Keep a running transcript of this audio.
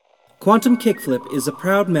Quantum Kickflip is a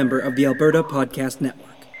proud member of the Alberta Podcast Network.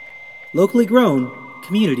 Locally grown,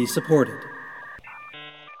 community supported.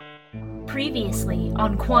 Previously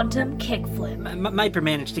on Quantum Kickflip. Myper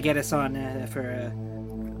managed to get us on for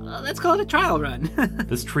let's call it a trial run.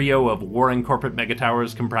 This trio of warring corporate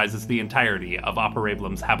megatowers comprises the entirety of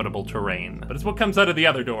Operablem's habitable terrain. But it's what comes out of the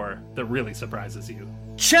other door that really surprises you.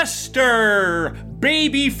 Chester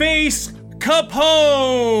Babyface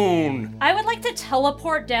Capone! I would like to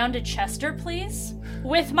teleport down to Chester, please.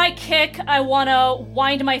 With my kick, I want to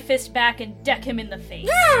wind my fist back and deck him in the face.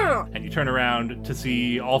 And you turn around to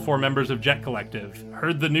see all four members of Jet Collective.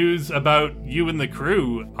 Heard the news about you and the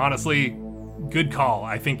crew. Honestly, good call.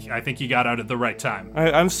 I think you got out at the right time.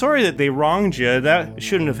 I'm sorry that they wronged you. That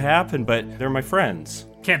shouldn't have happened, but they're my friends.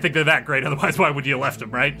 Can't think they're that great, otherwise why would you have left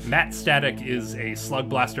them, right? Matt Static is a Slug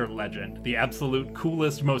Blaster legend, the absolute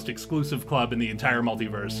coolest, most exclusive club in the entire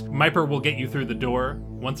multiverse. Myper will get you through the door.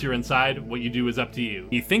 Once you're inside, what you do is up to you.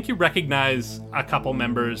 You think you recognize a couple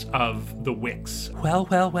members of the Wicks. Well,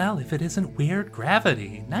 if it isn't Weird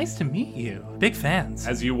Gravity. Nice to meet you. Big fans.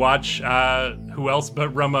 As you watch, who else but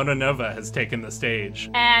Ramona Nova has taken the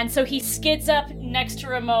stage. And so he skids up next to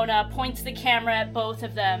Ramona, points the camera at both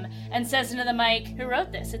of them, and says into the mic, "Who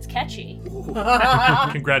wrote this? It's catchy."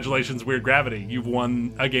 Congratulations, Weird Gravity. You've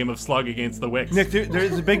won a game of Slug against the Wicks. Nick,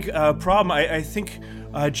 there's a big problem. I think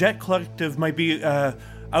Jet Collective might be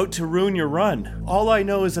out to ruin your run. All I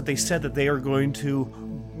know is that they said that they are going to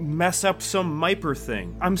mess up some Myper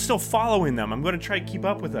thing. I'm still following them. I'm going to try to keep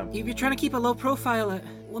up with them. If you're trying to keep a low profile,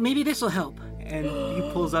 well, maybe this will help. And he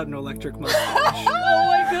pulls out an electric mustache. Oh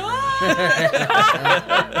my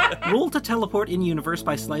god! Roll to teleport in-universe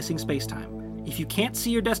by slicing spacetime. If you can't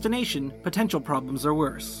see your destination, potential problems are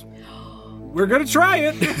worse. We're gonna try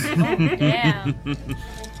it! Oh, damn.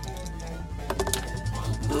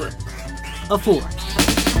 A 4.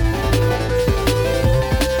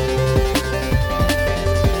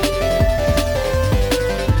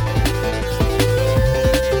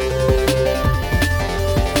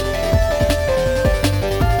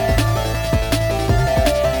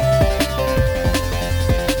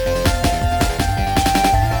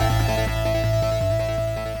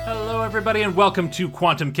 Everybody, and welcome to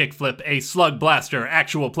Quantum Kickflip, a Slug Blaster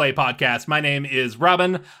actual play podcast. My name is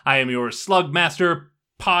Robin. I am your Slug Master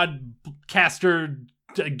podcaster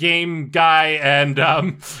game guy, and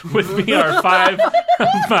with me are 5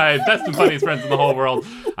 of my best and funniest friends in the whole world.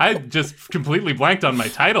 I just completely blanked on my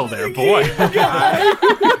title there, boy. We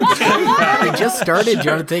just started. Do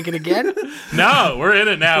you want to take it again? No, we're in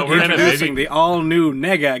it now. We're in it, Introducing baby. the all-new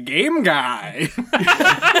Nega Game Guy.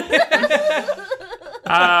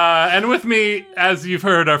 And with me, as you've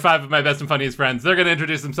heard, are 5 of my best and funniest friends. They're going to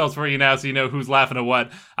introduce themselves for you now so you know who's laughing at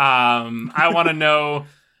what. I want to know,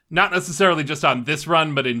 not necessarily just on this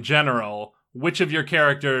run, but in general, which of your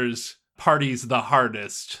characters parties the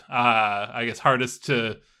hardest? I guess hardest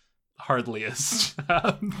to hardliest.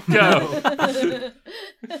 Go.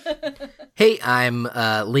 Hey, I'm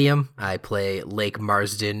Liam. I play Lake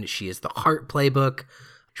Marsden. She is the Heart Playbook.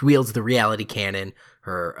 She wields the reality cannon.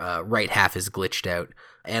 Her right half is glitched out.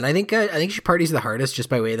 And I think she parties the hardest just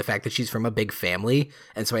by way of the fact that she's from a big family.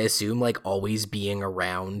 And so I assume, like, always being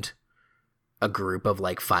around a group of,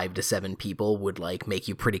 like, 5 to 7 people would, like, make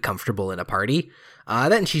you pretty comfortable in a party.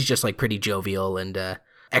 Then she's just, like, pretty jovial and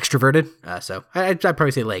extroverted. So I'd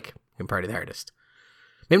probably say Lake can party the hardest.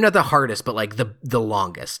 Maybe not the hardest, but, like, the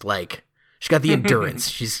longest. Like, she's got the endurance.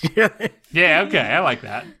 She's... Yeah, okay, I like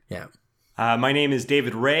that. Yeah. My name is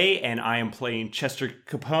David Ray, and I am playing Chester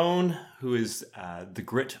Capone, who is the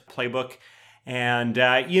Grit Playbook. And,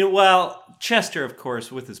 Chester, of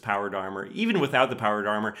course, with his powered armor, even without the powered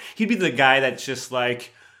armor, he'd be the guy that's just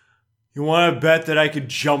like, you want to bet that I could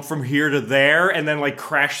jump from here to there and then, like,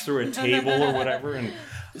 crash through a table or whatever? And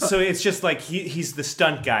so it's just like he's the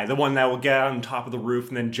stunt guy, the one that will get on top of the roof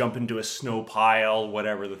and then jump into a snow pile,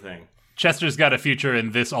 whatever the thing. Chester's got a future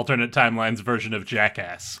in this alternate timeline's version of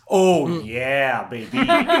Jackass. Oh, yeah, baby.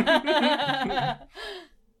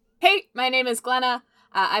 Hey, my name is Glenna.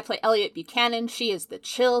 I play Elliot Buchanan. She is the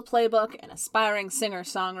Chill Playbook, an aspiring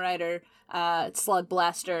singer-songwriter, Slug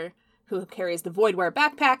Blaster, who carries the Voidware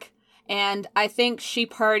backpack. And I think she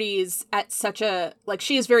parties at such a... Like,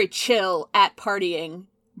 she is very chill at partying,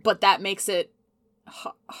 but that makes it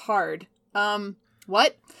hard.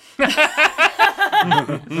 What? No,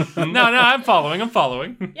 I'm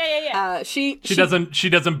following. Yeah. She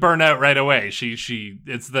doesn't burn out right away. She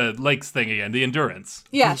it's the Lakes thing again, the endurance.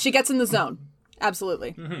 Yeah, she gets in the zone.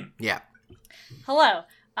 Absolutely. Mm-hmm. Yeah. Hello.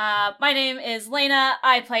 My name is Lena.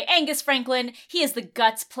 I play Angus Franklin. He is the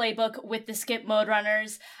Guts Playbook with the Skip Mode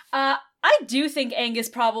Runners. I do think Angus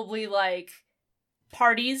probably, like,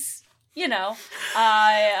 parties, you know.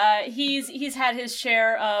 He's had his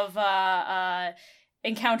share of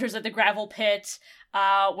encounters at the gravel pit,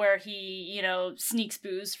 where he, you know, sneaks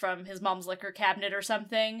booze from his mom's liquor cabinet or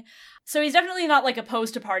something. So he's definitely not, like,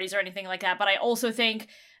 opposed to parties or anything like that, but I also think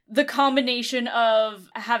the combination of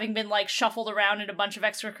having been, like, shuffled around in a bunch of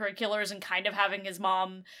extracurriculars and kind of having his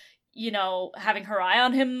mom, you know, having her eye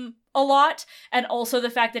on him a lot, and also the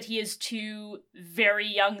fact that he has 2 very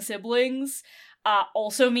young siblings,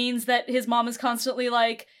 also means that his mom is constantly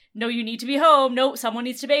like, no, you need to be home. No, someone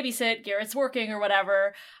needs to babysit. Garrett's working or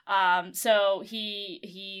whatever. So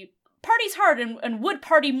he parties hard and would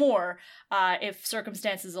party more if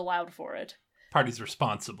circumstances allowed for it. Parties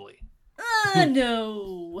responsibly.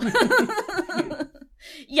 No.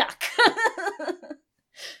 Yuck.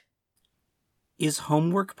 Is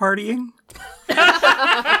homework partying?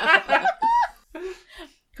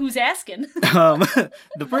 Who's asking?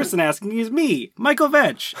 The person asking is me, Michael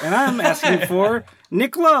Vetch, and I'm asking for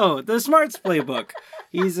Nick Lowe, the Smarts Playbook.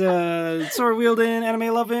 He's a sword-wielding,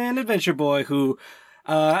 anime-loving adventure boy who,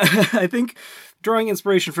 I think, drawing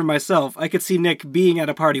inspiration from myself, I could see Nick being at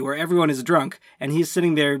a party where everyone is drunk, and he's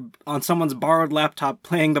sitting there on someone's borrowed laptop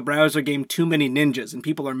playing the browser game Too Many Ninjas, and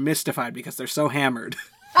people are mystified because they're so hammered.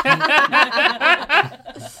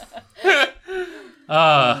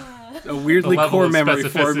 A weirdly core memory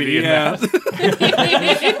for me, yeah.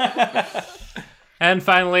 And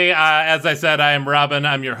finally, as I said, I am Robin.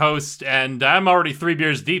 I'm your host, and I'm already 3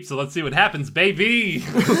 beers deep, so let's see what happens, baby.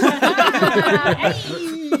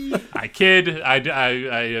 I kid. I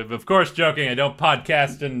am, of course, joking. I don't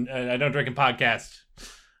podcast, and I don't drink and podcast.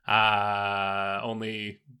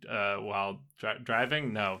 Only while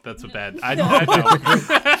driving? No, that's a bad. I don't.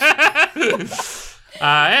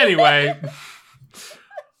 Anyway.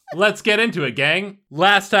 Let's get into it, gang.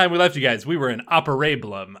 Last time we left you guys, we were in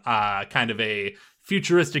Operablum, kind of a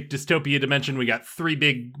futuristic dystopia dimension. We got 3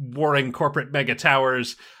 big warring corporate mega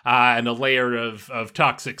towers and a layer of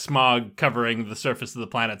toxic smog covering the surface of the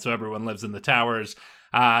planet, so everyone lives in the towers.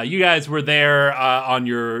 You guys were there on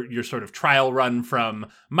your sort of trial run from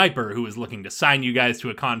Myper, who was looking to sign you guys to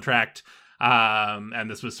a contract. And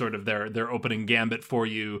this was sort of their opening gambit for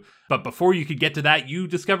you. But before you could get to that, you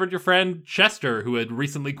discovered your friend Chester, who had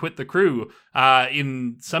recently quit the crew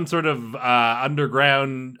in some sort of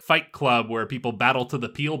underground fight club where people battle to the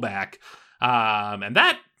peel back. And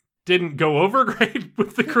that didn't go over great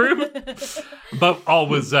with the crew. But all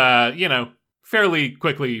was, fairly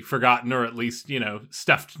quickly forgotten, or at least,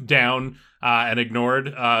 stuffed down and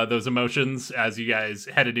ignored those emotions as you guys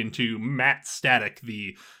headed into Matt Static,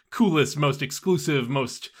 the coolest, most exclusive,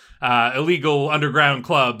 most illegal underground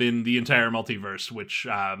club in the entire multiverse, which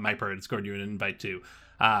Myper had scored you an invite to.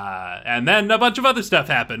 And then a bunch of other stuff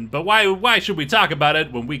happened, but why should we talk about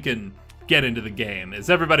it when we can get into the game? Is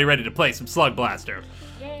everybody ready to play some Slug Blaster?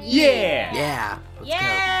 Yeah! Yeah. Let's go.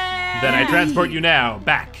 Then I transport you now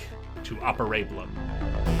back to Operablum.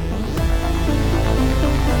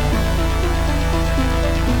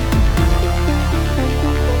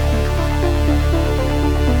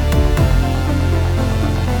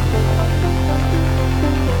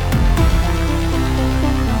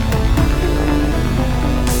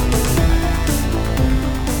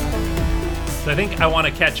 So I think I want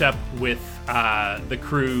to catch up with the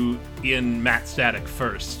crew in Matt Static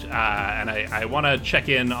first, and I want to check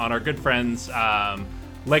in on our good friends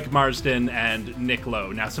Lake Marsden and Nick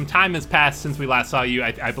Lowe. Now, some time has passed since we last saw you.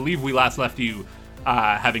 I believe we last left you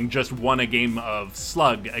having just won a game of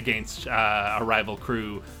Slug against a rival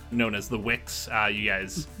crew known as the Wicks. You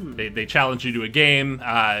guys, they challenged you to a game.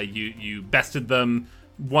 You bested them,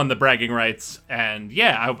 won the bragging rights, and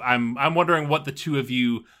yeah, I'm wondering what the two of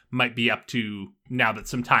you might be up to now that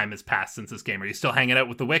some time has passed since this game. Are you still hanging out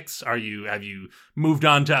with the Wicks? Have you moved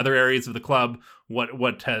on to other areas of the club?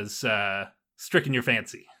 What has stricken your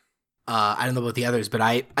fancy? I don't know about the others, but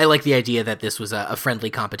I like the idea that this was a friendly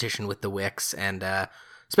competition with the Wicks, and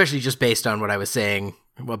especially just based on what I was saying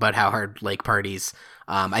about how hard Lake parties.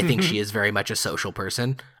 I think she is very much a social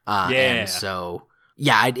person. And so,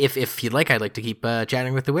 yeah, if you'd like, I'd like to keep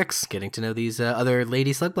chatting with the Wicks, getting to know these other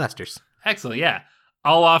lady slug blasters. Excellent, yeah.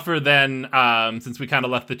 I'll offer then, since we kind of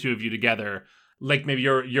left the two of you together, like maybe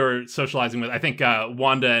you're socializing with, I think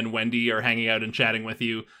Wanda and Wendy are hanging out and chatting with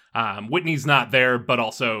you. Whitney's not there, but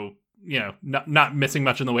also, not missing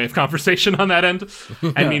much in the way of conversation on that end.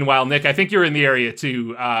 And meanwhile, Nick, I think you're in the area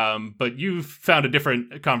too, but you've found a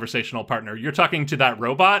different conversational partner. You're talking to that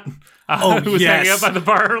robot who was hanging out by the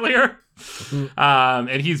bar earlier.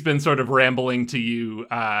 And he's been sort of rambling to you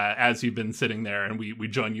as you've been sitting there, and we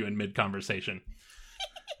join you in mid-conversation.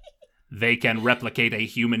 They can replicate a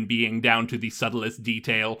human being down to the subtlest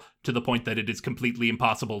detail, to the point that it is completely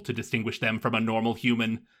impossible to distinguish them from a normal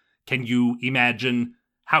human. Can you imagine?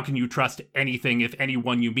 How can you trust anything if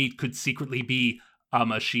anyone you meet could secretly be a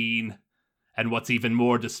machine? And what's even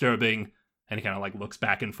more disturbing, and he kind of like looks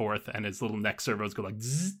back and forth, and his little neck servos go like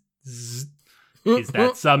zzz, zzz, is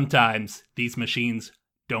that sometimes these machines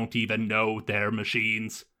don't even know they're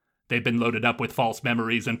machines. They've been loaded up with false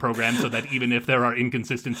memories and programs so that even if there are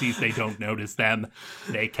inconsistencies, they don't notice them.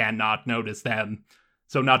 They cannot notice them.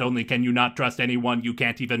 So not only can you not trust anyone, you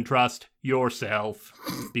can't even trust yourself.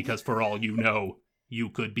 Because for all you know, you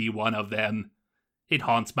could be one of them. It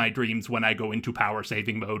haunts my dreams when I go into power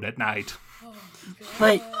saving mode at night.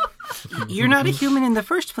 But you're not a human in the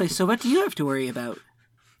first place, so what do you have to worry about?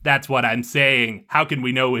 That's what I'm saying. How can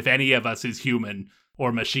we know if any of us is human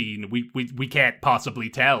or machine? We can't possibly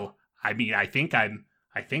tell. I mean, I think I'm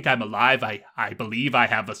alive. I believe I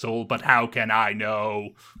have a soul, but how can I know?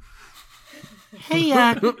 Hey,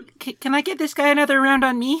 can I get this guy another round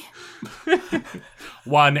on me?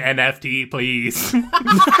 One NFT, please.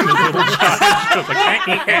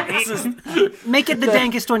 Make it the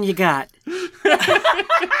dankest one you got.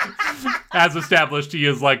 As established, he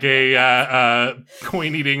is like a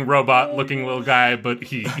coin-eating robot-looking little guy, but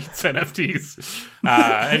he eats NFTs.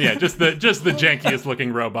 And yeah, just the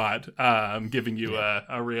jankiest-looking robot, giving you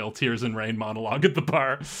a real Tears and Rain monologue at the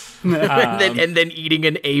bar. And then eating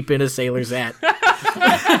an ape in a sailor's hat.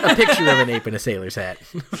 A picture of an ape in a sailor's hat.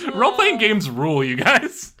 Role-playing games rule, you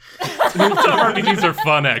guys. RPGs are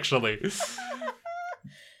fun, actually.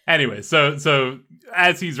 Anyway, so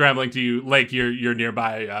as he's rambling to you, Lake, you're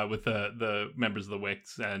nearby with the members of the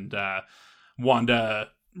Wicks, and Wanda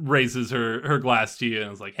raises her glass to you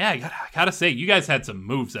and is like, "Yeah, I gotta say, you guys had some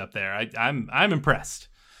moves up there. I'm impressed."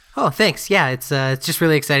 Oh, thanks. Yeah, it's just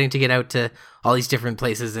really exciting to get out to all these different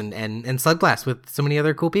places and Slug Blast with so many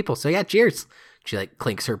other cool people. So yeah, cheers. She like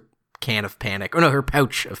clinks her can of Panic. Or no, her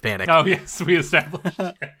pouch of Panic. Oh yes, we established.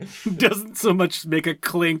 Doesn't so much make a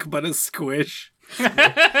clink, but a squish.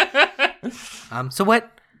 So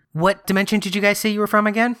what dimension did you guys say you were from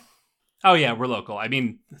again? Oh yeah, we're local. I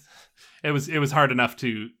mean, it was hard enough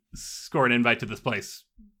to score an invite to this place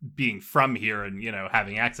being from here and,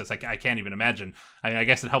 having access. I can't even imagine. I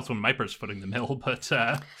guess it helps when Myper's footing the mill, but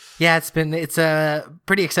yeah, it's a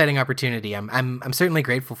pretty exciting opportunity. I'm certainly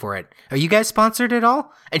grateful for it. Are you guys sponsored at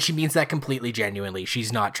all? And she means that completely genuinely.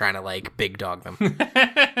 She's not trying to like big dog them.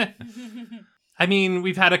 I mean,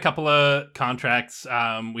 we've had a couple of contracts.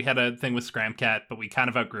 We had a thing with Scramcat, but we kind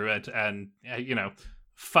of outgrew it. And,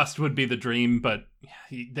 Fust would be the dream, but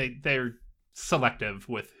they're selective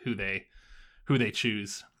with who they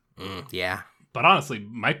choose. Yeah. But honestly,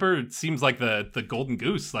 Myper seems like the golden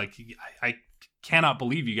goose. Like, I cannot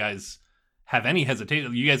believe you guys have any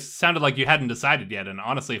hesitation. You guys sounded like you hadn't decided yet. And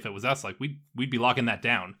honestly, if it was us, like we'd be locking that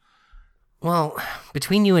down. Well,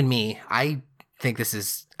 between you and me, I think this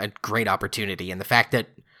is a great opportunity, and the fact that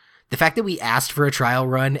we asked for a trial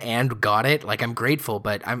run and got it, like, I'm grateful,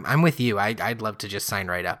 but I'm with you. I'd love to just sign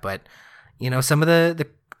right up, but some of the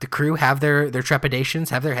crew have their trepidations,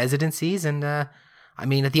 have their hesitancies, and I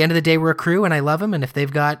mean, at the end of the day, we're a crew, and I love them, and if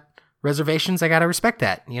they've got reservations, I gotta respect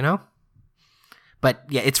that, But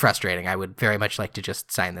yeah, it's frustrating. I would very much like to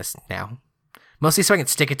just sign this now, mostly so I can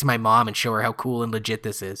stick it to my mom and show her how cool and legit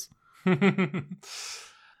this is.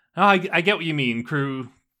 I get what you mean. Crew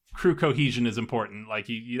cohesion is important. Like,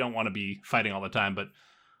 you don't want to be fighting all the time, but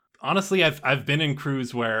honestly, I've been in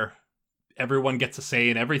crews where everyone gets a say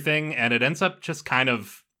in everything, and it ends up just kind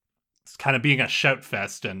of being a shout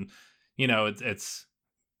fest, and it's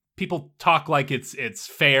people talk like it's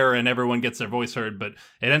fair and everyone gets their voice heard, but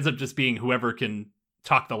it ends up just being whoever can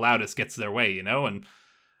talk the loudest gets their way, and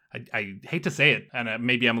I hate to say it, and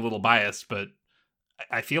maybe I'm a little biased, but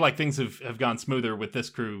I feel like things have gone smoother with this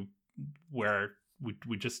crew, where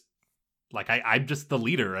we just, like, I'm just the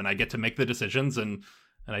leader, and I get to make the decisions, and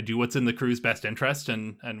I do what's in the crew's best interest,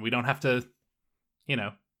 and we don't have to,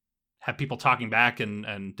 have people talking back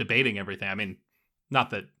and debating everything. I mean, not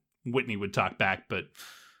that Whitney would talk back, but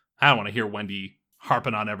I don't want to hear Wendy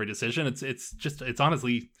harping on every decision. It's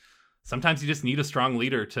honestly, sometimes you just need a strong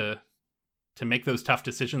leader to make those tough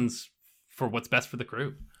decisions for what's best for the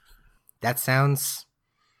crew. That sounds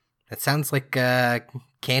like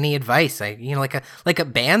canny advice. Like a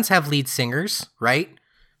bands have lead singers, right?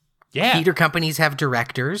 Yeah. Theater companies have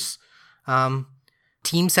directors.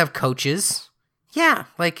 Teams have coaches. Yeah,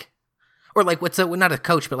 or not a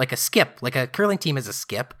coach, but like a skip. Like a curling team has a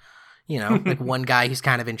skip. Like one guy who's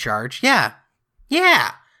kind of in charge. Yeah.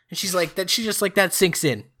 And she's like that. She just like that sinks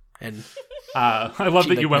in, and I love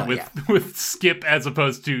that you went no, with Skip as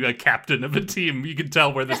opposed to a captain of a team. You can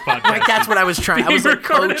tell where this podcast Like, that's what I was trying. I was like,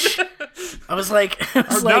 recorded. coach. I was like,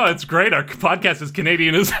 No, it's great. Our podcast is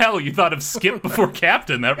Canadian as hell. You thought of Skip before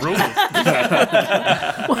captain. That rules.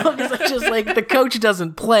 well, because it's just like the coach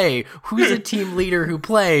doesn't play. Who's a team leader who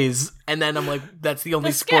plays? And then I'm like, that's the only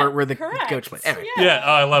The sport Skip, where the correct. coach plays. Anyway. Yeah,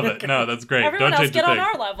 oh, I love it. No, that's great. Everyone Don't else change get a on thing.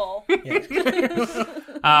 our level.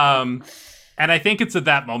 And I think it's at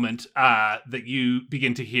that moment that you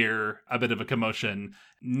begin to hear a bit of a commotion.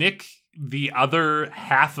 Nick, the other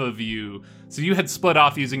half of you, so you had split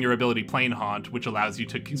off using your ability Plane Haunt, which allows you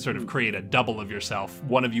to sort of create a double of yourself.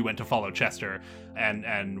 One of you went to follow Chester,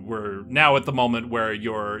 and we're now at the moment where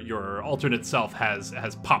your alternate self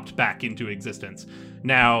has popped back into existence.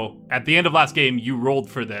 Now, at the end of last game, you rolled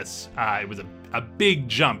for this. It was a big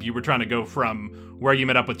jump. You were trying to go from where you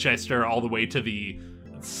met up with Chester all the way to the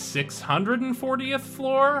 640th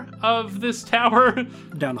floor of this tower.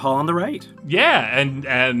 Down the hall on the right. Yeah,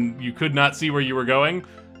 and you could not see where you were going.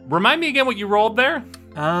 Remind me again what you rolled there?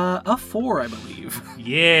 A 4, I believe.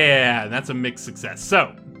 Yeah, that's a mixed success.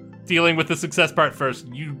 So, dealing with the success part first,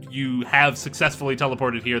 you have successfully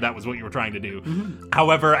teleported here. That was what you were trying to do. Mm-hmm.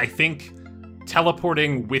 However, I think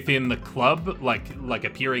teleporting within the club, like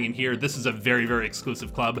appearing in here, this is a very, very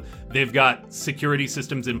exclusive club. They've got security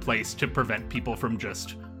systems in place to prevent people from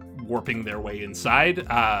just warping their way inside,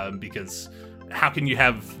 because how can you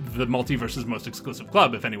have the multiverse's most exclusive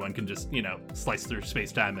club if anyone can just, slice through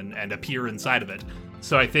space-time and appear inside of it?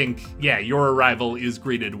 So I think, yeah, your arrival is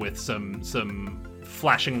greeted with some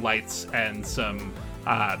flashing lights and some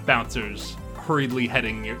bouncers hurriedly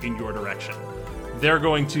heading in your direction. They're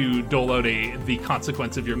going to dole out the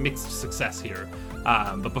consequence of your mixed success here.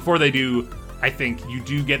 But before they do, I think you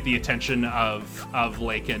do get the attention of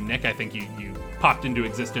Lake and Nick. I think you popped into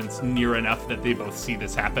existence near enough that they both see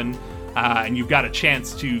this happen. And you've got a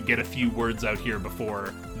chance to get a few words out here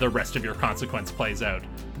before the rest of your consequence plays out.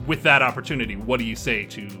 With that opportunity, what do you say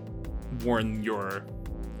to warn your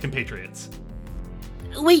compatriots?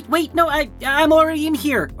 Wait, no, I'm already in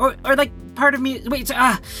here. Or like, part of me, wait,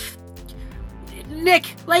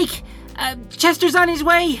 Nick, Lake, Chester's on his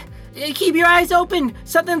way. Keep your eyes open.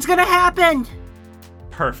 Something's gonna happen.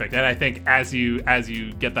 Perfect. And I think as you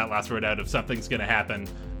get that last word out of something's gonna happen,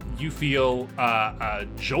 you feel a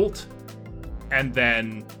jolt, and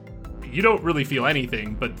then you don't really feel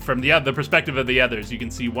anything. But from the perspective of the others, you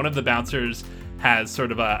can see one of the bouncers has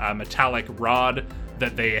sort of a metallic rod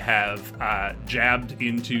that they have jabbed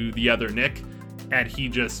into the other Nick, and he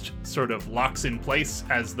just sort of locks in place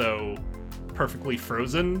as though perfectly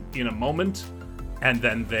frozen in a moment, and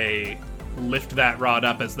then they lift that rod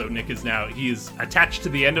up as though Nick is attached to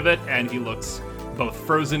the end of it, and he looks both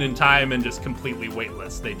frozen in time and just completely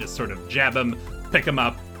weightless. They just sort of jab him, pick him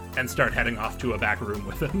up, and start heading off to a back room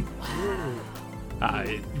with him.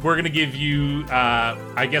 We're gonna give you,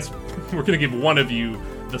 I guess we're gonna give one of you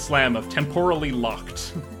the slam of temporally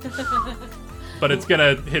locked. But it's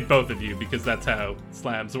gonna hit both of you because that's how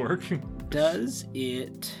slams work. Does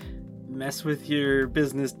it mess with your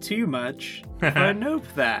business too much if I nope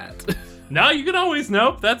that? No, you can always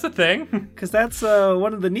nope. That's a thing. Because that's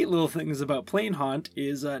one of the neat little things about Plane Haunt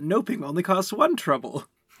is noping only costs 1 trouble.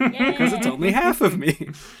 Because it's only half of me.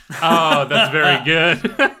 Oh, that's very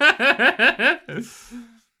good.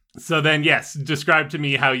 So then, yes, describe to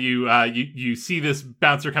me how you see this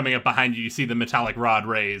bouncer coming up behind you. You see the metallic rod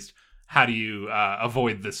raised. How do you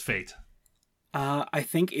avoid this fate? I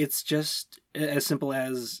think it's just as simple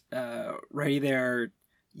as Ray there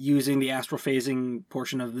using the astral phasing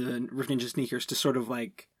portion of the Rift Ninja sneakers to sort of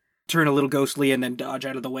like turn a little ghostly and then dodge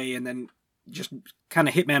out of the way and then just kind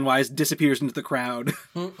of Hitman-wise disappears into the crowd.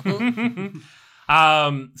 So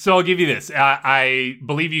I'll give you this. I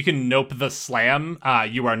believe you can nope the slam.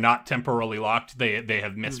 You are not temporarily locked. They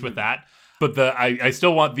have missed with that. But I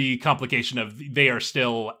still want the complication of they are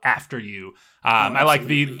still after you. I like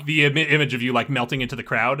the image of you like melting into the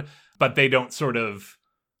crowd, but they don't sort of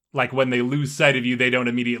like when they lose sight of you, they don't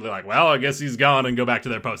immediately like, well, I guess he's gone and go back to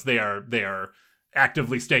their post. They are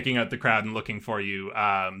actively staking out the crowd and looking for you.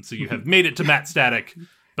 So you have made it to Matt Static,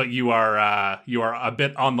 but you are a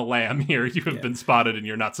bit on the lam here. You have been spotted and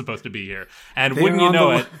you're not supposed to be here. And wouldn't you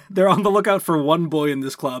know it, they're on the lookout for one boy in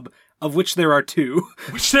this club, of which there are 2.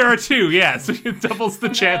 Which there are 2, yeah. So it doubles the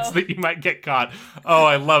chance that you might get caught. Oh,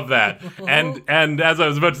 I love that. And as I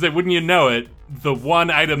was about to say, wouldn't you know it, the one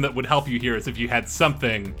item that would help you here is if you had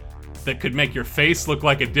something that could make your face look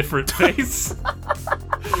like a different face.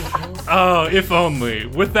 Oh, if only.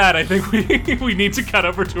 With that, I think we need to cut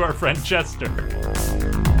over to our friend Chester.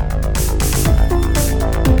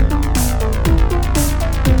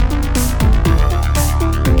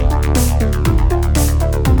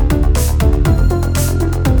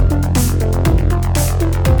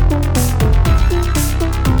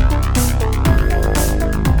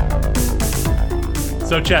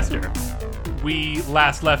 So Chester, we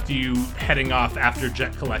last left you heading off after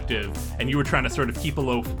Jet Collective, and you were trying to sort of keep a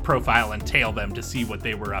low profile and tail them to see what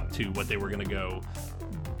they were up to, what they were going to go.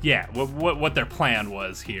 Yeah, what their plan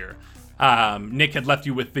was here. Nick had left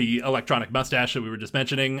you with the electronic mustache that we were just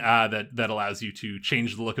mentioning, that allows you to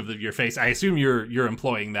change the look of your face. I assume you're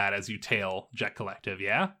employing that as you tail Jet Collective,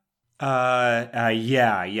 yeah?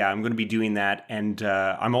 Yeah, I'm going to be doing that, and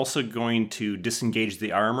I'm also going to disengage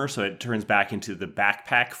the armor so it turns back into the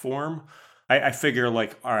backpack form. I figure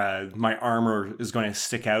like my armor is going to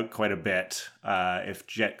stick out quite a bit if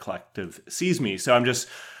Jet Collective sees me. So I'm just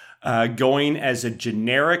going as a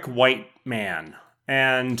generic white man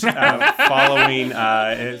and following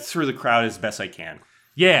through the crowd as best I can.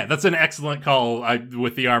 Yeah, that's an excellent call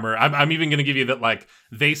with the armor. I'm even going to give you that, like,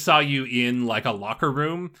 they saw you in like a locker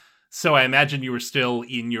room. So I imagine you were still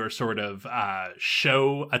in your sort of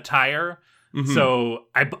show attire. Mm-hmm. So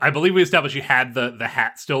I believe we established you had the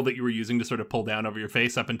hat still that you were using to sort of pull down over your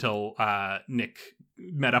face up until Nick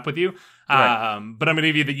met up with you. Right. But I'm going to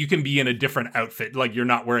give you that you can be in a different outfit. Like, you're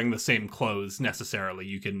not wearing the same clothes necessarily.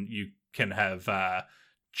 You can have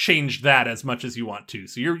changed that as much as you want to.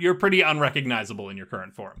 So you're pretty unrecognizable in your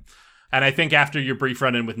current form. And I think after your brief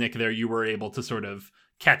run-in with Nick there, you were able to sort of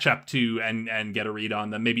catch up to and get a read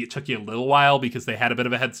on them. Maybe it took you a little while because they had a bit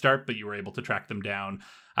of a head start, but you were able to track them down.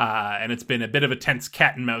 And it's been a bit of a tense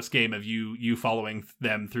cat and mouse game of you following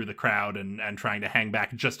them through the crowd and trying to hang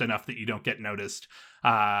back just enough that you don't get noticed,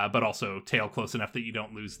 but also tail close enough that you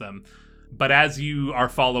don't lose them. But as you are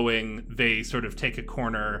following, they sort of take a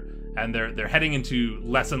corner and they're heading into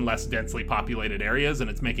less and less densely populated areas, and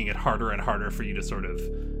it's making it harder and harder for you to sort of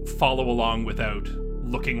follow along without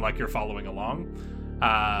looking like you're following along.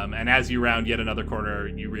 And as you round yet another corner,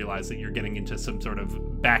 you realize that you're getting into some sort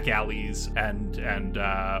of back alleys and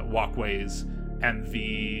walkways, and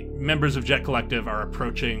the members of Jet Collective are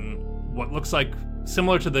approaching what looks like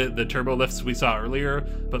similar to the turbo lifts we saw earlier,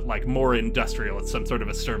 but like more industrial. It's some sort of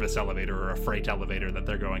a service elevator or a freight elevator that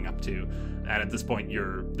they're going up to. And at this point,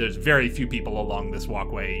 there's very few people along this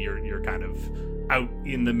walkway. You're kind of out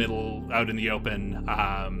in the middle, out in the open,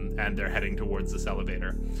 and they're heading towards this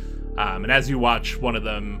elevator. And as you watch, one of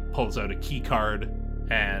them pulls out a key card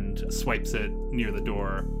and swipes it near the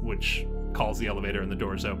door, which calls the elevator and the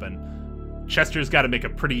doors open. Chester's got to make a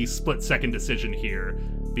pretty split-second decision here,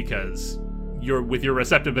 because with your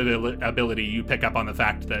receptive ability, you pick up on the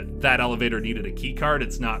fact that elevator needed a key card.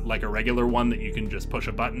 It's not like a regular one that you can just push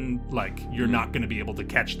a button. Like, you're not going to be able to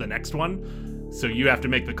catch the next one. So you have to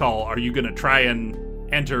make the call. Are you going to try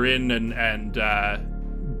and enter in and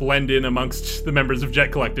blend in amongst the members of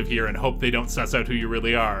Jet Collective here and hope they don't suss out who you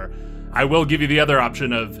really are? I will give you the other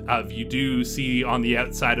option of you do see on the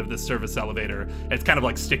outside of this service elevator, it's kind of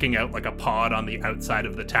like sticking out like a pod on the outside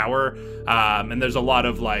of the tower. And there's a lot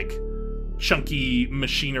of like chunky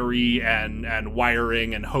machinery and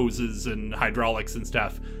wiring and hoses and hydraulics and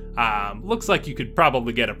stuff. Looks like you could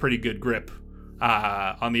probably get a pretty good grip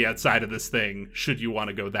on the outside of this thing should you want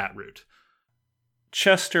to go that route.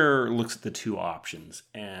 Chester looks at the two options,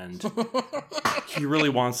 and he really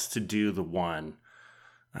wants to do the one.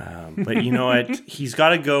 But you know what? He's got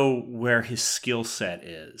to go where his skill set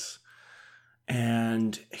is.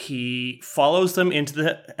 And he follows them into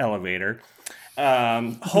the elevator,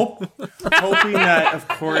 hoping that, of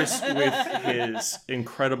course, with his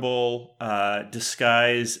incredible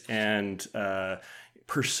disguise and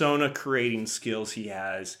persona-creating skills he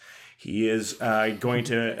is going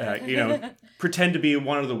to, pretend to be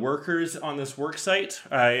one of the workers on this work site,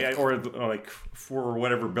 or like for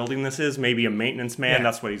whatever building this is, maybe a maintenance man. Yeah.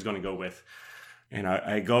 That's what he's going to go with. And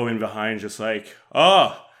I go in behind just like,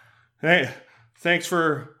 hey, thanks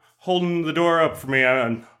for holding the door up for me.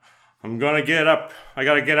 I'm going to get up. I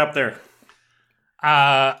got to get up there.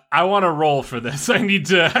 I want to roll for this. I need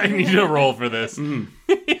to roll for this. Mm.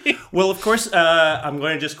 Well, of course, I'm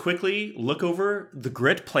going to just quickly look over the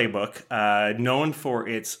Grit playbook, known for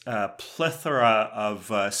its plethora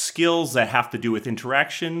of skills that have to do with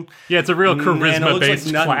interaction. Yeah, it's a real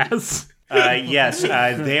charisma-based class. Yes,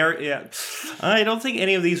 I don't think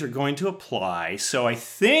any of these are going to apply, so I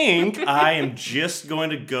think I am just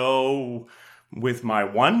going to go with my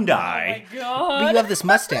one die. Oh my God. But you have this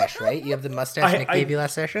mustache, right? You have the mustache Nick gave you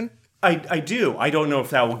last session? I do. I don't know if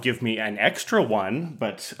that will give me an extra one,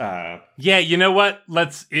 but yeah, you know what?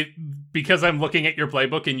 Because I'm looking at your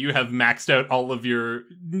playbook and you have maxed out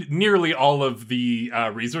nearly all of the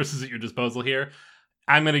resources at your disposal here.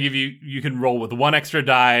 I'm going to give you can roll with one extra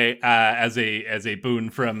die as a boon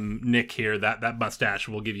from Nick here. That mustache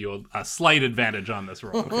will give you a slight advantage on this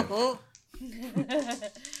roll. Okay.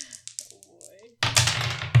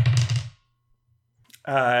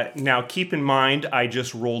 Now, keep in mind, I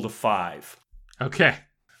just rolled a 5. Okay.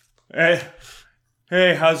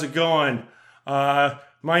 Hey, how's it going?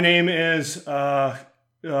 My name is, what's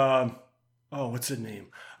his name?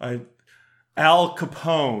 Al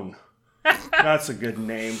Capone. That's a good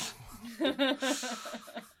name.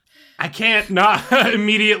 I can't not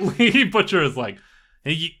immediately. Butcher is like,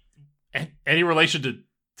 hey, any relation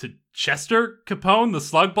to Chester Capone, the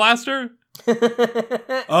Slug Blaster?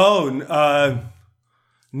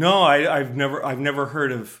 No, I've never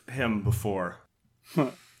heard of him before.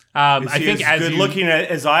 I think as good looking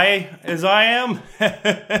as I am.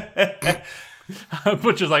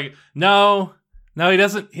 Butcher's like, no, he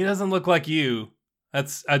doesn't look like you.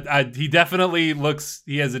 That's he definitely looks.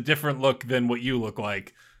 He has a different look than what you look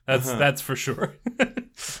like. That's for sure.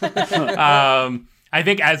 I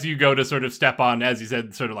think as you go to sort of step on, as you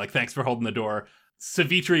said, sort of like, thanks for holding the door,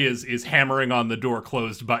 Savitri is hammering on the door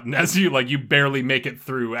closed button as you barely make it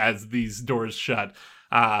through as these doors shut.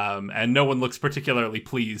 And no one looks particularly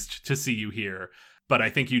pleased to see you here. But I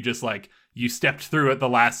think you just you stepped through at the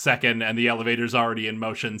last second and the elevator's already in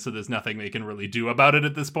motion, so there's nothing they can really do about it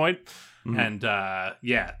at this point. Mm-hmm. And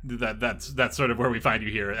that's sort of where we find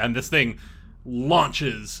you here. And this thing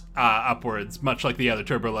launches upwards, much like the other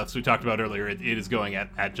turbolifts we talked about earlier. It is going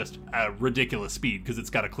at just a ridiculous speed because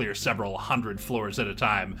it's got to clear several hundred floors at a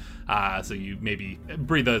time. So you maybe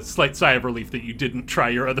breathe a slight sigh of relief that you didn't try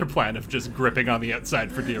your other plan of just gripping on the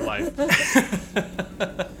outside for dear life.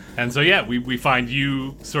 And so we find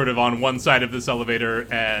you sort of on one side of this elevator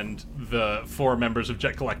and the 4 members of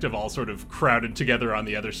Jet Collective all sort of crowded together on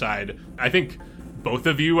the other side. I think both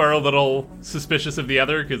of you are a little suspicious of the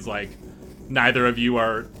other because neither of you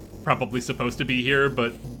are probably supposed to be here,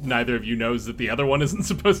 but neither of you knows that the other one isn't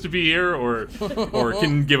supposed to be here or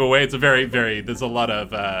can give away. It's a very, very, there's a lot of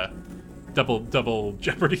double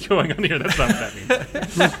jeopardy going on here. That's not what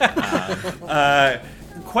that means.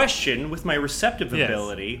 Question, with my receptive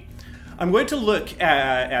ability, I'm going to look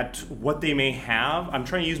at what they may have. I'm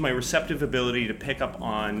trying to use my receptive ability to pick up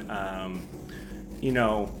on,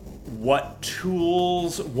 what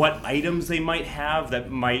tools, what items they might have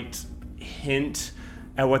that might hint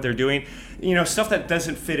at what they're doing. Stuff that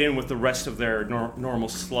doesn't fit in with the rest of their normal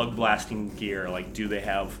slug blasting gear. Like, do they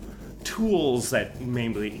have tools that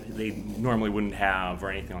maybe they normally wouldn't have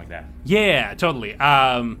or anything like that? Yeah, totally.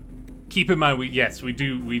 Keep in mind, we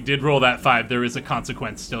did roll that 5. There is a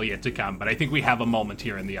consequence still yet to come, but I think we have a moment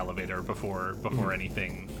here in the elevator before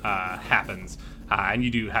anything happens, and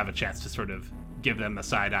you do have a chance to sort of give them the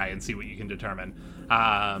side eye and see what you can determine.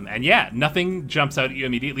 Nothing jumps out at you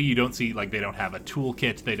immediately. You don't see they don't have a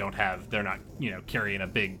toolkit. They're not carrying a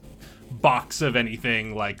big box of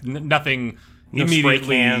anything. Nothing no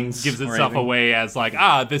immediately gives itself away as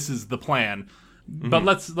this is the plan. But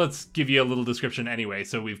let's give you a little description anyway.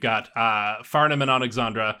 So we've got Farnham and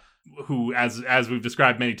Onyxandra, who, as we've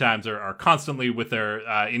described many times, are constantly with their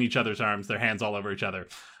in each other's arms, their hands all over each other.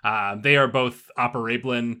 They are both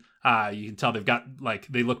Operablin. You can tell they've got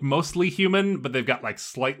they look mostly human, but they've got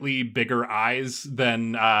slightly bigger eyes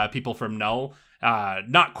than people from Null.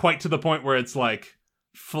 Not quite to the point where it's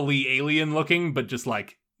fully alien looking, but just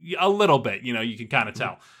a little bit. You can kind of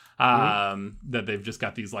tell. That they've just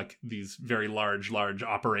got these very large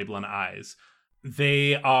Operablin eyes.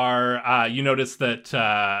 They are, you notice that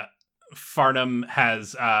Farnham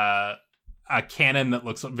has a cannon that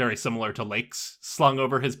looks very similar to Lake's slung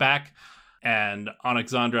over his back. And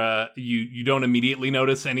Onyxandra, you don't immediately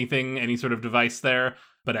notice any sort of device there.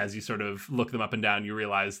 But as you sort of look them up and down, you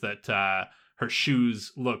realize that her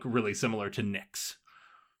shoes look really similar to Nyx's.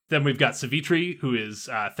 Then we've got Savitri, who is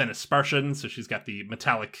Thenispartian, so she's got the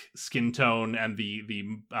metallic skin tone and the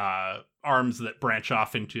arms that branch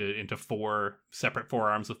off into 4 separate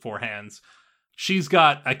forearms with 4 hands. She's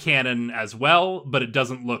got a cannon as well, but it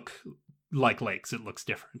doesn't look like Lake's. It looks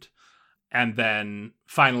different. And then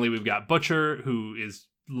finally we've got Butcher, who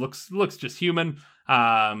looks just human.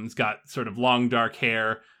 He's got sort of long dark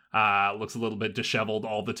hair. Looks a little bit disheveled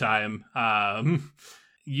all the time.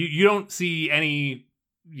 You don't see any.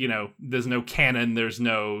 There's no cannon, there's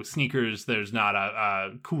no sneakers, there's not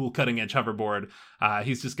a cool cutting-edge hoverboard.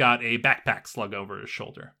 He's just got a backpack slung over his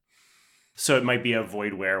shoulder. So it might be a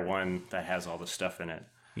Voidware one that has all the stuff in it.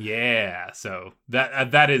 Yeah, so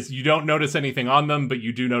that is, you don't notice anything on them, but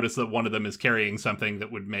you do notice that one of them is carrying something that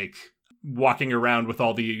would make walking around with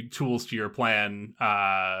all the tools to your plan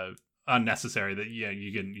unnecessary. That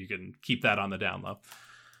you can keep that on the down low.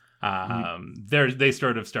 They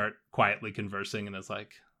sort of start quietly conversing, and it's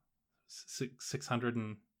 600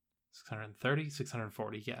 and 630,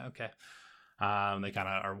 640. Yeah, okay. They kind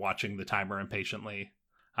of are watching the timer impatiently.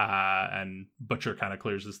 And Butcher kind of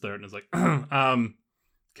clears his throat and is like,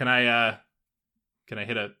 can I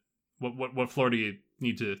hit what floor do you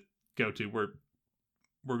need to go to?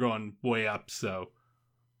 We're going way up, so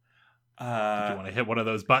do you want to hit one of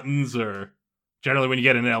those buttons, or generally when you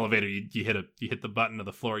get in an elevator, you hit the button of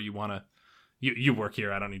the floor you want to. You work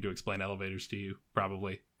here. I don't need to explain elevators to you,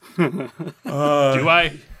 probably. Do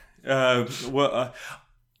I?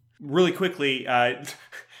 Really quickly,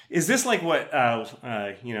 is this like what,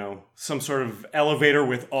 some sort of elevator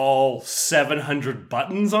with all 700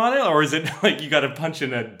 buttons on it? Or is it like you got to punch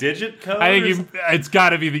in a digit code? I think it's got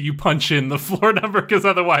to be that you punch in the floor number, because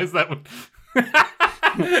otherwise that would...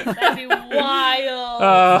 That'd be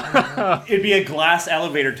wild. It'd be a glass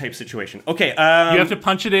elevator type situation. Okay. You have to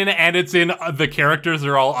punch it in, and it's in the characters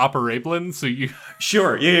are all operablin, so you...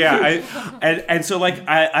 Sure. Yeah. And so like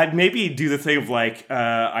I'd maybe do the thing of like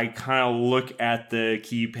I kind of look at the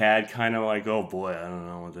keypad, kind of like, oh boy, I don't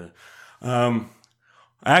know what to.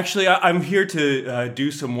 Actually, I'm here to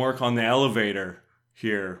do some work on the elevator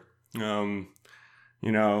here. So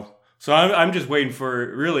I'm just waiting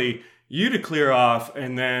for really you to clear off,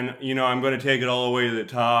 and then I'm going to take it all the way to the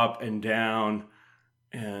top and down,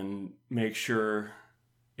 and make sure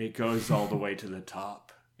it goes all the way to the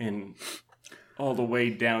top and all the way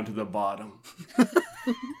down to the bottom.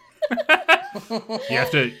 You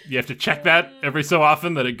have to check that every so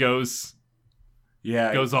often that it goes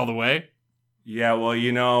all the way. Yeah, well,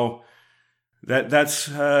 that's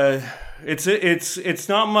it's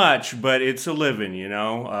not much, but it's a living, and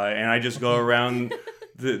I just go around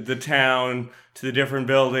the town to the different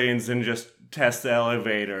buildings and just test the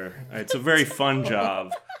elevator. It's a very fun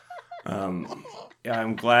job.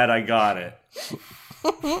 I'm glad I got it.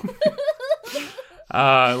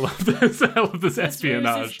 I love this. I love this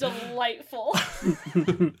espionage. This is delightful.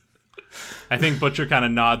 I think Butcher kind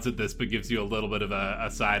of nods at this, but gives you a little bit of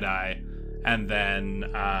a side eye, and then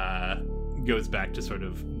goes back to sort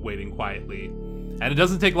of waiting quietly. And it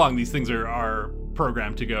doesn't take long. These things are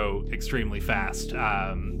programmed to go extremely fast.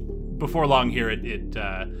 Before long here, it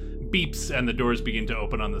beeps, and the doors begin to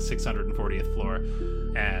open on the 640th floor,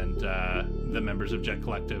 and the members of Jet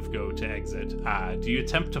Collective go to exit. Do you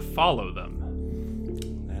attempt to follow them?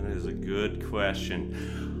 That is a good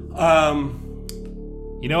question.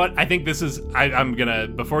 You know what? I think this is... I'm gonna...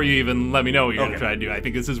 Before you even let me know what you're gonna try to do, I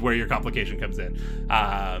think this is where your complication comes in.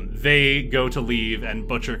 They go to leave, and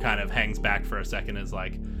Butcher kind of hangs back for a second and is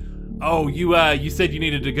like, oh, you said you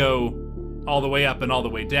needed to go all the way up and all the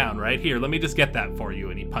way down, right? Here, let me just get that for you.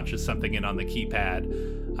 And he punches something in on the keypad,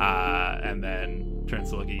 and then turns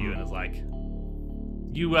to look at you and is like,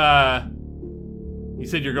 you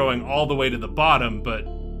said you're going all the way to the bottom, but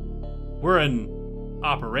we're in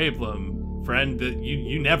Operablum, friend.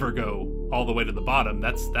 You never go all the way to the bottom.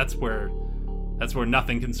 That's where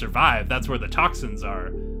nothing can survive. That's where the toxins are.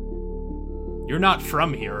 You're not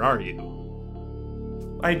from here, are you?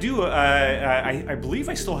 I do. I believe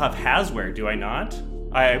I still have Hasware. Do I not?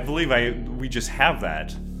 I believe we just have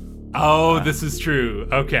that. Oh, this is true.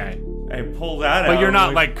 Okay. I pulled that out. But you're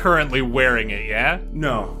not like currently wearing it, yeah?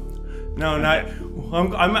 No, not.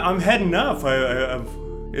 I'm heading up.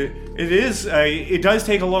 It does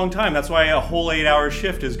take a long time. That's why a whole 8-hour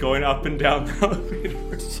shift is going up and down the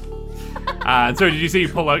elevators. So did you say you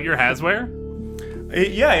pull out your Hasware?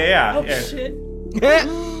 Yeah. Oh shit.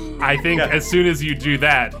 I think as soon as you do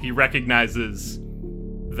that, he recognizes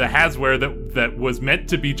the Hasware that was meant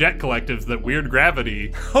to be Jet Collective's, that weird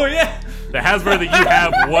gravity. Oh yeah. The Hasware that you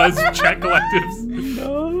have was Jet Collective's.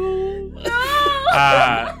 No.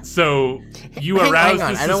 So you aroused hang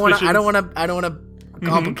on. his I don't want to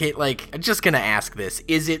complicate. Like, I'm just gonna ask this: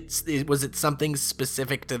 was it something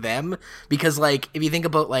specific to them? Because, like, if you think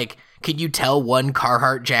about, like, can you tell one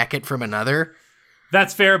Carhartt jacket from another?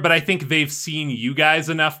 That's fair, but I think they've seen you guys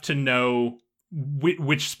enough to know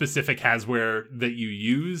which specific Hasware that you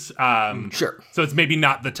use. Sure. So it's maybe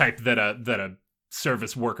not the type that a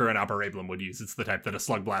service worker in Operablum would use. It's the type that a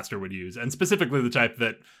Slug Blaster would use, and specifically the type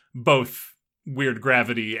that both Weird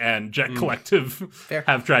Gravity and Jet Collective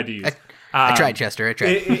have tried to use. I tried, Chester. I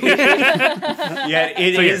tried.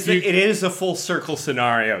 It is a full circle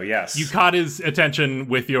scenario. Yes, you caught his attention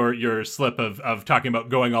with your slip of talking about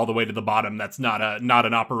going all the way to the bottom. That's not an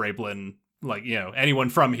Operablin. Like, anyone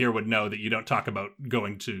from here would know that you don't talk about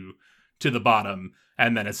going to the bottom.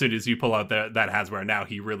 And then as soon as you pull out that Hasware, now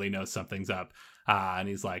he really knows something's up. And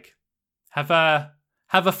he's like, have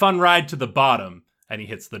a fun ride to the bottom. And he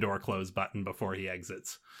hits the door close button before he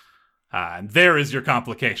exits. And there is your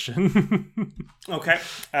complication. Okay.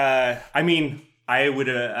 I mean, I would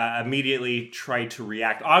immediately try to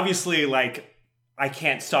react. Obviously, like, I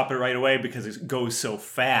can't stop it right away because it goes so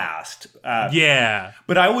fast. Yeah.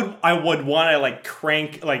 But I would want to like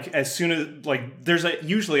crank like as soon as like there's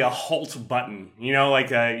usually a halt button, like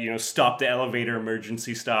stop the elevator,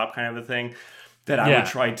 emergency stop kind of a thing that I would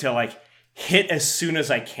try to like hit as soon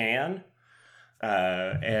as I can.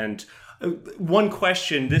 And one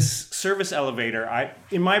question, this service elevator,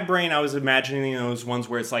 in my brain, I was imagining those ones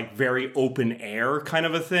where it's like very open air kind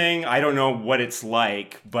of a thing. I don't know what it's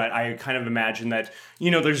like, but I kind of imagine that,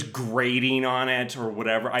 there's grating on it or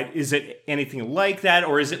whatever. Is it anything like that,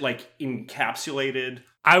 or is it like encapsulated?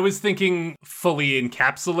 I was thinking fully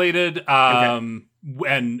encapsulated. Okay.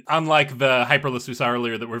 And unlike the Hyperlifts we saw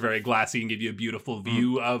earlier that were very glassy and give you a beautiful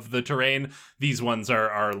view of the terrain, these ones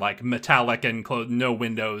are like metallic and no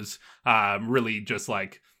windows, really just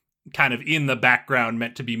like kind of in the background,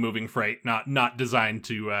 meant to be moving freight, not designed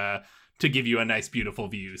to give you a nice, beautiful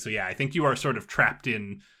view. So yeah, I think you are sort of trapped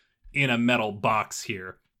in a metal box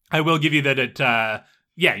here. I will give you that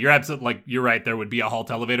you're right. There would be a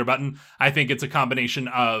halt elevator button. I think it's a combination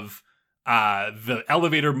of the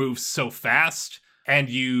elevator moves so fast and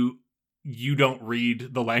you don't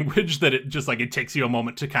read the language that it just like it takes you a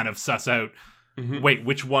moment to kind of suss out. Wait,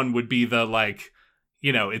 which one would be the like,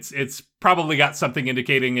 it's probably got something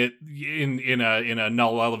indicating it in a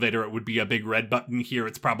null elevator. It would be a big red button. Here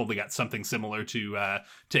it's probably got something similar to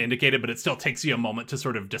indicate it, but it still takes you a moment to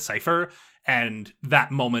sort of decipher. And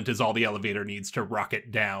that moment is all the elevator needs to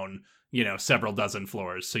rocket down, several dozen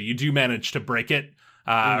floors. So you do manage to break it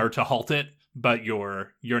or to halt it, but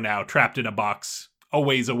you're now trapped in a box a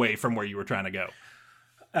ways away from where you were trying to go.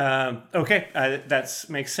 Okay, that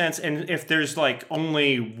makes sense. And if there's like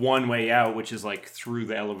only one way out, which is like through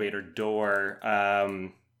the elevator door,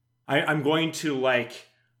 I'm going to like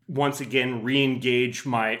once again re-engage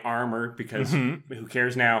my armor because who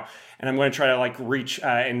cares now? And I'm going to try to like reach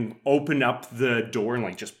and open up the door and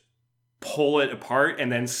like just pull it apart and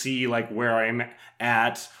then see like where I'm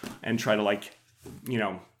at and try to like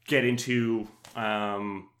get into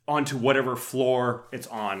onto whatever floor it's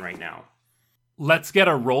on right now. Let's get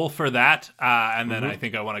a roll for that, and then I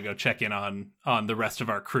think I want to go check in on the rest of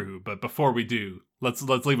our crew. But before we do, let's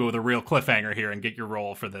leave it with a real cliffhanger here and get your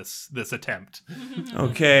roll for this attempt.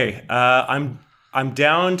 Okay, I'm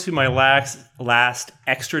down to my last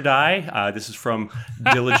extra die. This is from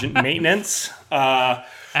Diligent Maintenance. And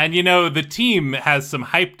the team has some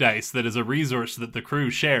hype dice that is a resource that the crew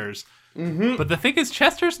shares. But the thing is,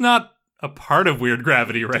 Chester's not a part of Weird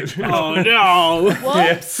Gravity right now. Oh no!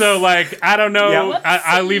 Yeah. So like, I don't know. Yeah.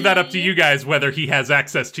 I leave that up to you guys whether he has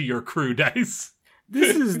access to your crew dice.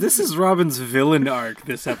 This is Robin's villain arc.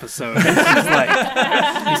 This episode. It's just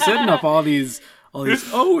like he's setting up all these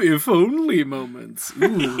oh if only moments.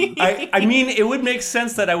 Ooh. I mean, it would make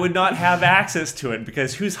sense that I would not have access to it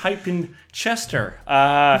because who's hyping Chester?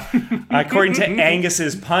 According to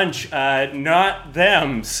Angus's punch, not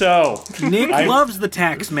them. So Nick loves the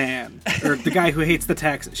tax man, or the guy who hates the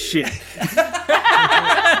tax shit.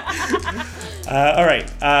 All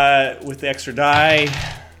right, with the extra die,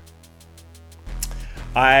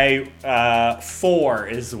 4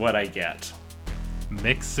 is what I get.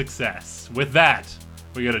 Mixed success. With that,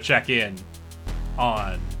 we got to check in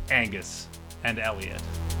on Angus and Elliot.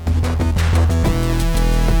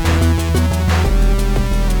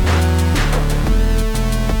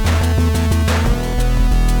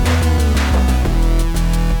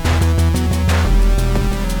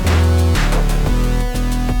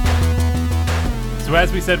 So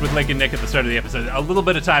as we said with Lake and Nick at the start of the episode, a little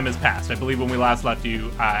bit of time has passed. I believe when we last left you,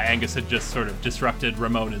 Angus had just sort of disrupted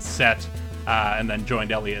Ramona's set and then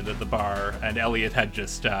joined Elliot at the bar. And Elliot had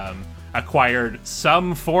just acquired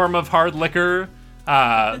some form of hard liquor,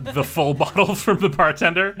 the full bottle from the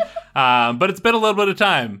bartender. But it's been a little bit of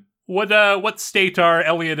time. What state are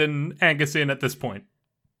Elliot and Angus in at this point?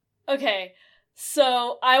 Okay,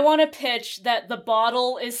 so I want to pitch that the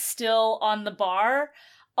bottle is still on the bar,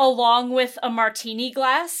 along with a martini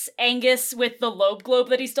glass. Angus, with the Loeb Globe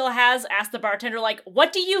that he still has, asked the bartender, like,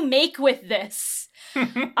 what do you make with this?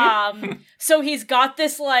 So he's got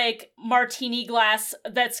this, like, martini glass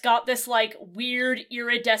that's got this, like, weird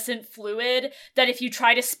iridescent fluid that if you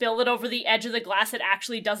try to spill it over the edge of the glass, it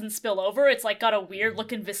actually doesn't spill over. It's, like, got a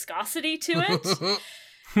weird-looking viscosity to it.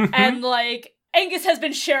 And, like, Angus has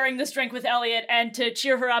been sharing this drink with Elliot, and to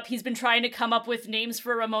cheer her up, he's been trying to come up with names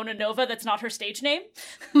for Ramona Nova that's not her stage name.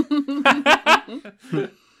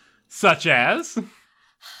 Such as?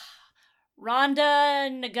 Rhonda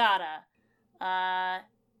Nagata.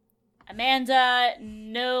 Amanda,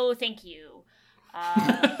 no thank you.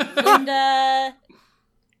 Linda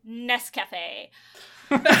Nescafe.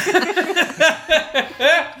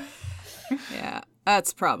 Yeah.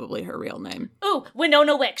 That's probably her real name. Ooh,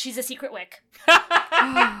 Winona Wick. She's a secret Wick.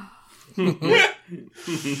 No,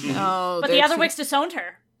 But the other Wicks disowned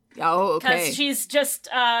her. Oh, okay. Because she's just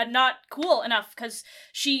not cool enough, because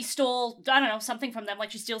she stole, I don't know, something from them,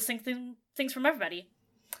 like she steals things from everybody.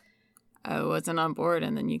 I wasn't on board,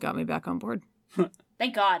 and then you got me back on board.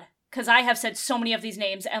 Thank God. Because I have said so many of these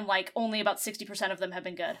names, and like only about 60% of them have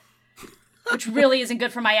been good. Which really isn't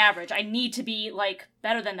good for my average. I need to be like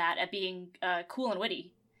better than that at being cool and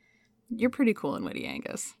witty. You're pretty cool and witty,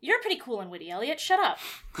 Angus. You're pretty cool and witty, Elliot. Shut up.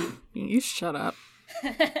 You shut up.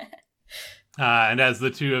 And as the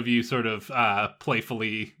two of you sort of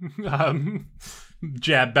playfully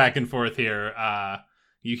jab back and forth here,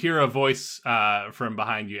 you hear a voice from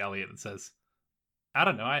behind you, Elliot, that says, I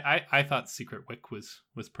don't know, I thought Secret Wick was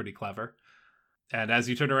pretty clever. And as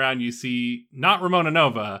you turn around, you see not Ramona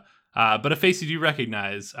Nova, but a face you do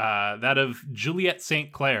recognize, that of Juliet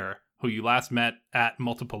St. Clair, who you last met at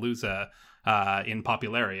Multipalooza in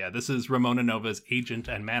Popularia. This is Ramona Nova's agent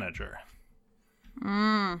and manager.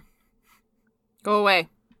 Go away.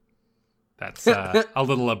 That's a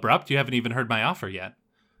little abrupt. You haven't even heard my offer yet.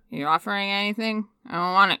 You offering anything? I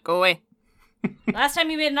don't want it. Go away. Last time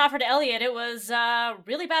you made an offer to Elliot, it was a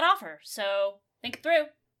really bad offer, so think it through.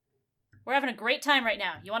 We're having a great time right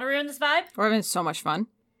now. You want to ruin this vibe? We're having so much fun.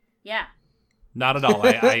 Yeah. Not at all.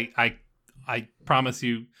 I promise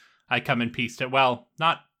you, I come in peace. Well,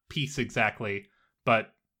 not peace exactly,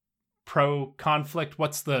 but pro-conflict.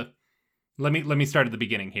 What's the... Let me start at the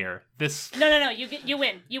beginning here. This... No. You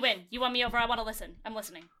win. You win. You won me over. I want to listen. I'm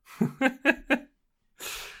listening.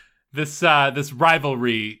 This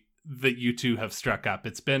rivalry that you two have struck up,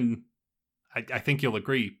 it's been, I think you'll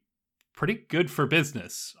agree, pretty good for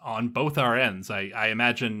business on both our ends. I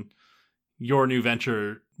imagine your new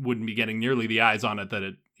venture wouldn't be getting nearly the eyes on it that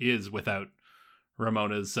it is without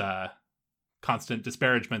Ramona's constant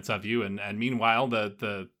disparagements of you. And meanwhile,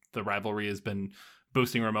 the rivalry has been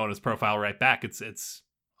boosting Ramona's profile right back. It's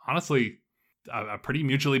honestly a pretty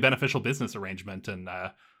mutually beneficial business arrangement. And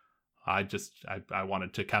I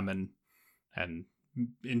wanted to come and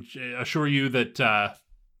assure you that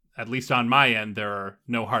at least on my end, there are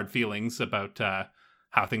no hard feelings about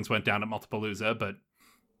how things went down at Multipalooza,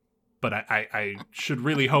 but I should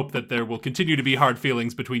really hope that there will continue to be hard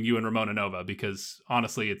feelings between you and Ramona Nova, because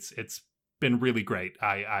honestly, it's been really great.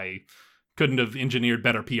 I couldn't have engineered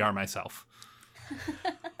better PR myself.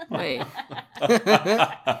 Wait.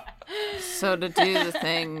 So to do the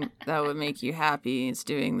thing that would make you happy is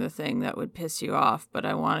doing the thing that would piss you off, but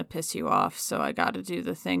I want to piss you off, so I got to do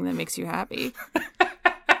the thing that makes you happy.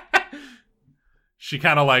 She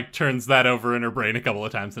kind of like turns that over in her brain a couple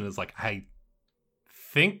of times and is like, I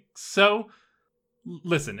think so.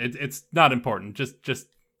 Listen, it's not important. Just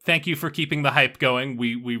thank you for keeping the hype going.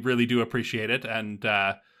 We really do appreciate it. And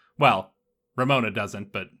well, Ramona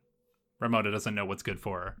doesn't, but Ramona doesn't know what's good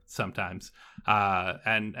for her sometimes.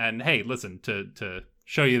 And hey, listen, to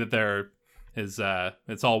show you that there is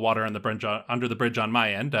it's all water on the bridge under the bridge on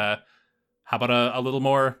my end. How about a little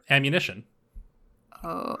more ammunition?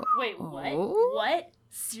 Wait, what? What?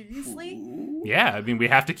 Seriously? Yeah, I mean, we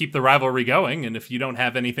have to keep the rivalry going, and if you don't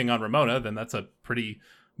have anything on Ramona, then that's a pretty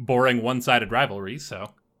boring one-sided rivalry,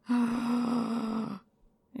 so... You're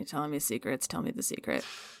telling me secrets, tell me the secret.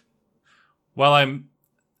 Well,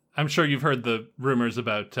 I'm sure you've heard the rumors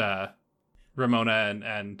about Ramona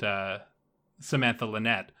and Samantha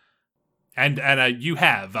Lynette. And you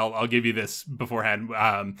have. I'll give you this beforehand.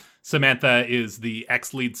 Samantha is the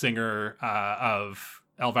ex-lead singer of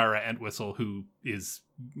Elvira Entwistle, who is,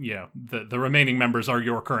 the remaining members are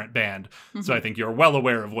your current band. Mm-hmm. So I think you're well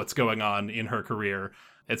aware of what's going on in her career.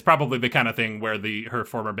 It's probably the kind of thing where her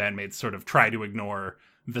former bandmates sort of try to ignore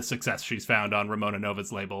the success she's found on Ramona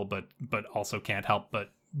Nova's label, but also can't help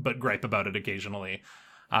but gripe about it occasionally.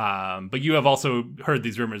 But you have also heard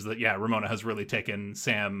these rumors that, Ramona has really taken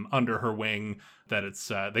Sam under her wing, that it's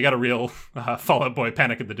they got a real Fall Out Boy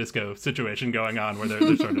Panic at the Disco situation going on where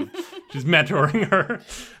they're sort of, she's mentoring her.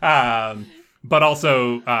 But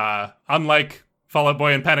also, unlike Fall Out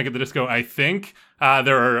Boy and Panic at the Disco, I think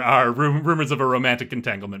there are rumors of a romantic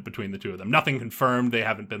entanglement between the two of them. Nothing confirmed. They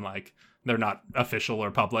haven't been they're not official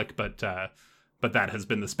or public, but that has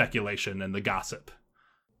been the speculation and the gossip.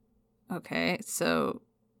 Okay, so...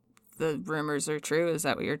 the rumors are true? Is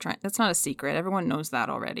that what you're trying? That's not a secret. Everyone knows that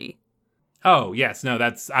already. Oh yes, no.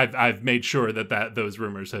 I've made sure that those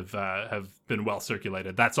rumors have been well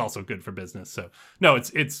circulated. That's also good for business. So no,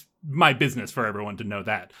 it's my business for everyone to know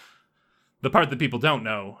that. The part that people don't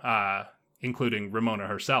know, including Ramona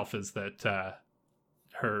herself, is that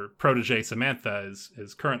her protege Samantha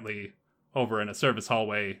is currently over in a service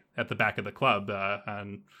hallway at the back of the club,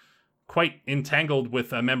 and quite entangled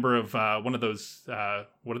with a member of one of those,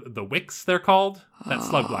 what are the Wicks they're called? That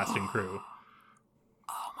slug blasting crew.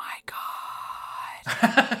 Oh my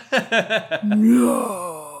god.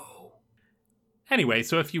 No. Anyway,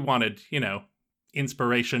 so if you wanted,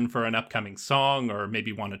 inspiration for an upcoming song, or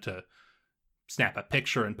maybe wanted to snap a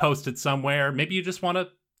picture and post it somewhere, maybe you just want to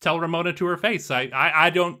tell Ramona to her face. I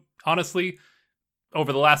don't, honestly,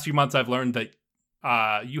 over the last few months, I've learned that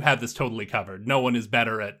you have this totally covered. No one is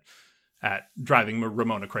better at driving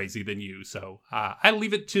Ramona crazy than you, so I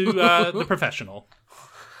leave it to the professional.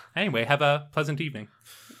 Anyway, have a pleasant evening.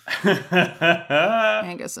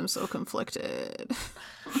 Angus, I'm so conflicted.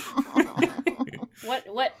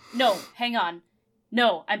 What? No, hang on.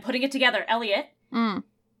 No, I'm putting it together. Elliot,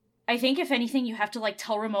 I think if anything, you have to,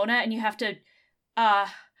 tell Ramona, and you have to,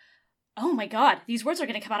 oh my god, these words are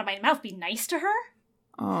gonna come out of my mouth. Be nice to her?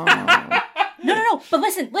 Oh. No, but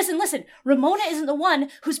listen. Ramona isn't the one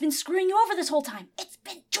who's been screwing you over this whole time. It's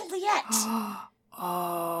been Juliet.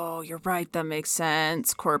 Oh, you're right. That makes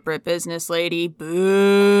sense. Corporate business lady.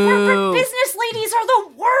 Boo. Corporate business ladies are the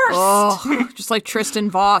worst. Oh, just like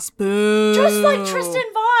Tristan Voss. Boo. Just like Tristan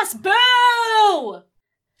Voss. Boo.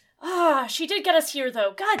 She did get us here,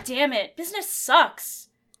 though. God damn it. Business sucks.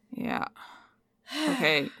 Yeah.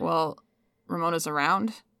 Okay, well, Ramona's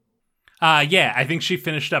around? Yeah, I think she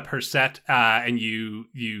finished up her set, and you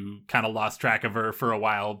kind of lost track of her for a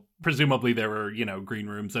while. Presumably there were, green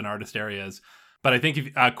rooms and artist areas. But I think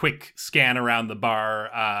if a quick scan around the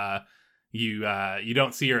bar, you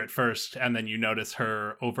don't see her at first, and then you notice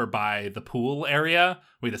her over by the pool area.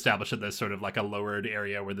 We'd established that there's sort of like a lowered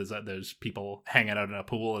area where there's people hanging out in a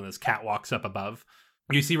pool, and there's catwalks up above.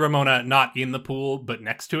 You see Ramona not in the pool, but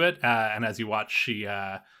next to it, and as you watch, she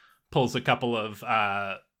pulls a couple of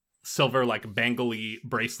silver, bangly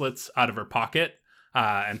bracelets out of her pocket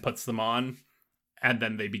and puts them on, and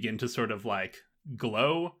then they begin to sort of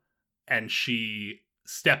glow, and she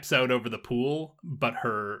steps out over the pool, but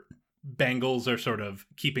her bangles are sort of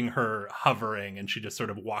keeping her hovering, and she just sort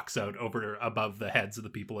of walks out over above the heads of the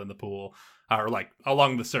people in the pool, or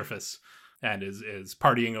along the surface, and is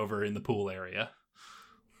partying over in the pool area.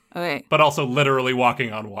 Okay. But also literally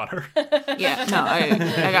walking on water. Yeah, no,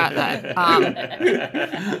 I got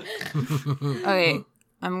that. Okay,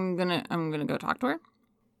 I'm gonna go talk to her.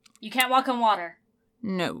 You can't walk on water.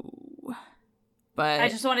 No. But I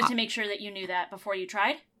just wanted to make sure that you knew that before you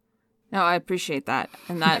tried. No, I appreciate that.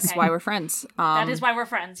 And that's Okay. why we're friends. That is why we're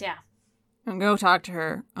friends, yeah. I'm gonna go talk to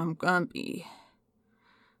her. I'm gonna be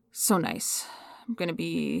so nice. I'm gonna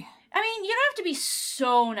be... I mean, you don't have to be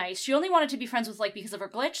so nice. She only wanted to be friends with, because of her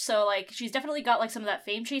glitch, so, she's definitely got, some of that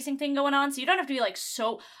fame-chasing thing going on, so you don't have to be,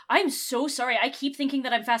 so... I'm so sorry. I keep thinking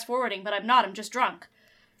that I'm fast-forwarding, but I'm not. I'm just drunk.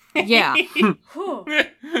 Yeah. Whew.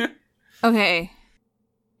 Okay.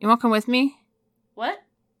 You wanna come with me? What?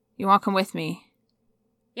 You wanna come with me?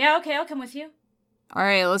 Yeah, okay, I'll come with you.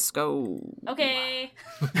 Alright, let's go. Okay.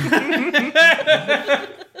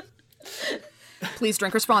 Please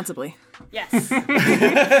drink responsibly. Yes. This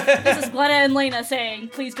is Glenna and Lena saying,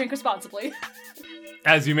 please drink responsibly.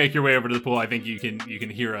 As you make your way over to the pool, I think you can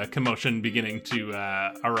hear a commotion beginning to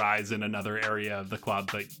arise in another area of the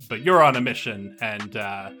club. But you're on a mission, and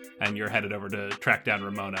you're headed over to track down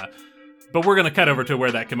Ramona. But we're gonna cut over to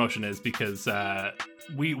where that commotion is, because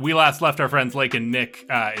we last left our friends Lake and Nick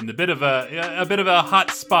in a bit of a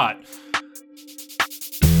hot spot.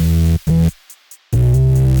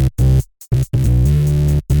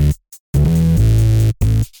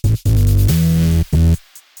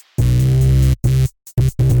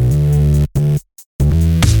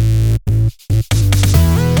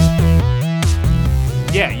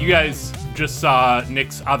 Yeah, you guys just saw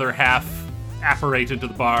Nick's other half apparate into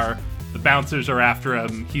the bar. The bouncers are after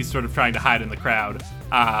him. He's sort of trying to hide in the crowd.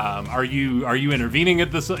 Are you intervening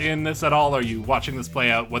in this at all? Are you watching this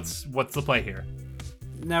play out? What's the play here?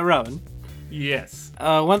 Now, Rowan. Yes.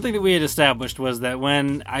 One thing that we had established was that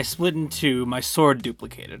when I split in two, my sword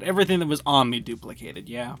duplicated. Everything that was on me duplicated,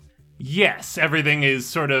 yeah? Yes, everything is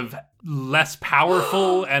sort of less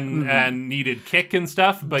powerful and needed kick and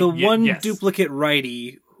stuff. But yes. Duplicate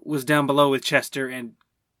righty was down below with Chester and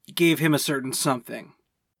gave him a certain something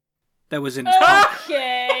that was in his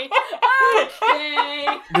pocket.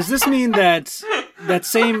 Okay. Does this mean that that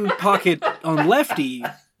same pocket on Lefty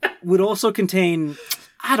would also contain,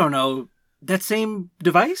 I don't know, that same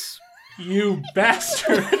device? You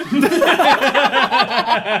bastard.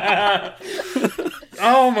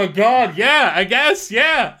 Oh my god, yeah, I guess,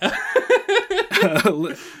 yeah.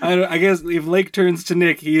 I guess if Lake turns to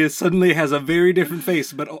Nick, he suddenly has a very different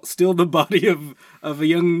face, but still the body of a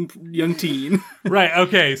young teen. Right,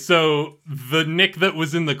 okay, so the Nick that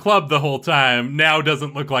was in the club the whole time now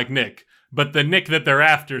doesn't look like Nick, but the Nick that they're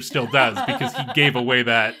after still does, because he gave away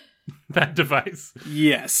that device.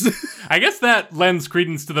 Yes. I guess that lends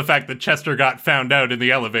credence to the fact that Chester got found out in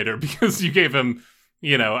the elevator, because you gave him,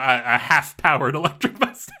 you know, a half-powered electric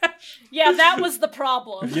mustache. Yeah, that was the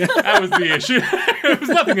problem. Yeah. That was the issue. It was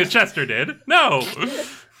nothing that Chester did. No.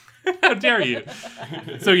 How dare you?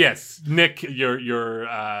 So yes, Nick, your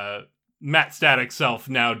Matt Static self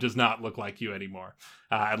now does not look like you anymore.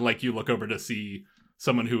 I'd like you look over to see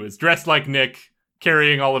someone who is dressed like Nick,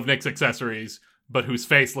 carrying all of Nick's accessories, but whose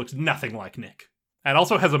face looks nothing like Nick. And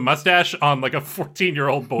also has a mustache on like a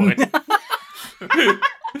 14-year-old boy.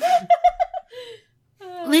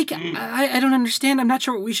 Lake, I don't understand. I'm not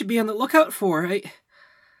sure what we should be on the lookout for. I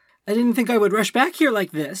didn't think I would rush back here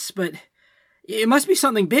like this, but it must be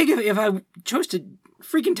something big if I chose to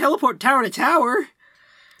freaking teleport tower to tower.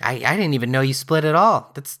 I didn't even know you split it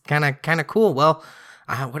all. That's kind of cool. Well,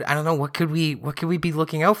 I don't know, what could we be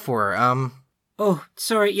looking out for? Oh,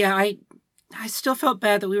 sorry. Yeah, I still felt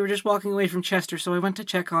bad that we were just walking away from Chester, so I went to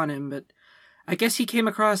check on him, but I guess he came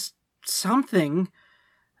across something.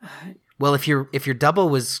 Well, if your double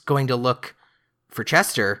was going to look for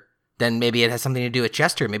Chester, then maybe it has something to do with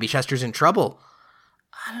Chester. Maybe Chester's in trouble.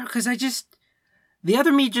 I don't know, because the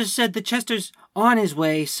other me just said that Chester's on his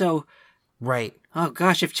way, so... Right. Oh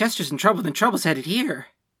gosh, if Chester's in trouble, then trouble's headed here.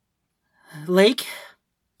 Lake,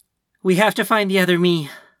 we have to find the other me.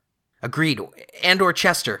 Agreed. And or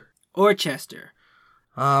Chester. Or Chester.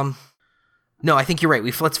 No, I think you're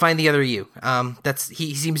right. Let's find the other you.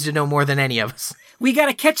 He seems to know more than any of us. We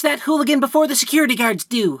gotta catch that hooligan before the security guards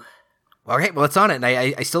do. All right, well, it's on it. And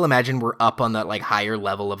I still imagine we're up on that like higher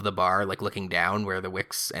level of the bar, like looking down where the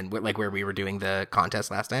wicks and like where we were doing the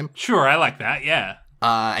contest last time. Sure, I like that, yeah.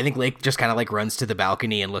 I think Lake just kind of like runs to the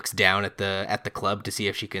balcony and looks down at the club to see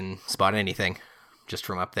if she can spot anything just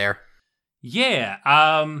from up there. Yeah,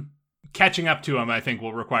 catching up to him I think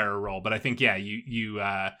will require a roll, but I think yeah, you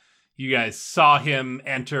guys saw him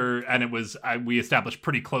enter, and it was we established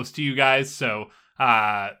pretty close to you guys, so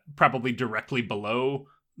probably directly below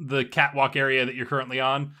the catwalk area that you're currently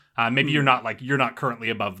on. Maybe you're not currently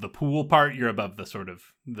above the pool part, you're above the sort of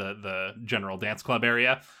the general dance club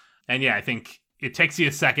area. And yeah, I think it takes you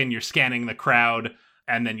a second, you're scanning the crowd,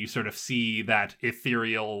 and then you sort of see that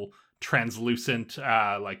ethereal, translucent,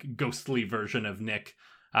 like ghostly version of Nick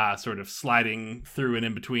sort of sliding through and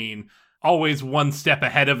in between, always one step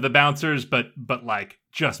ahead of the bouncers, but like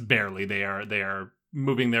just barely. They are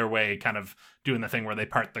moving their way, kind of doing the thing where they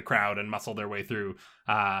part the crowd and muscle their way through.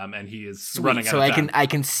 And he is running out of time. I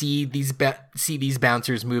can see these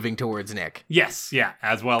bouncers moving towards Nick. Yes, yeah,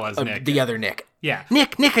 as well as Nick. The other Nick. Yeah.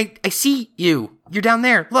 Nick, I see you. You're down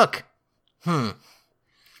there. Look. I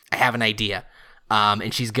have an idea.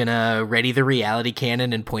 And she's gonna ready the reality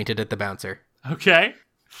cannon and point it at the bouncer. Okay.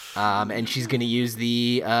 And she's going to use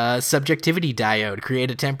the subjectivity diode, create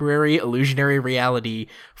a temporary illusionary reality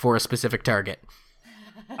for a specific target.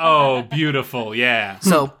 Oh, beautiful, yeah.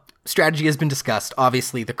 So, strategy has been discussed.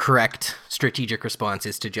 Obviously, the correct strategic response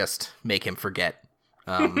is to just make him forget.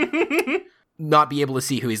 Not be able to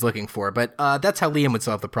see who he's looking for, but that's how Liam would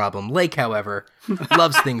solve the problem. Lake, however,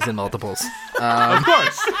 loves things in multiples. Of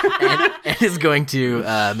course. and is going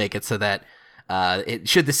to make it so that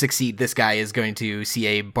should this succeed, this guy is going to see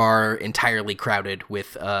a bar entirely crowded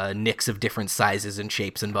with Nicks of different sizes and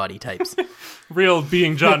shapes and body types. Real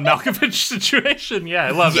being John Malkovich situation. Yeah,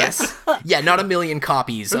 I love it. Yes. Yeah, not a million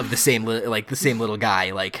copies of the same little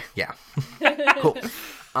guy. Like, yeah. Cool.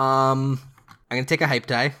 I'm going to take a hype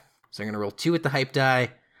die. So I'm going to roll 2 with the hype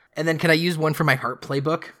die. And then can I use one for my heart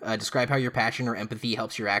playbook? Describe how your passion or empathy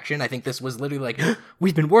helps your action. I think this was literally like,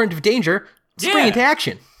 we've been warned of danger. Spring into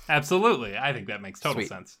action. Absolutely. I think that makes total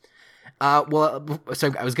sense. Well,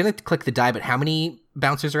 so I was going to click the die, but how many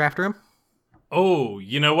bouncers are after him? Oh,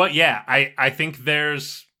 you know what? Yeah, I think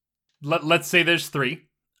there's, let's say there's 3.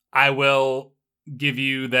 I will give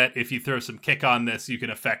you that if you throw some kick on this, you can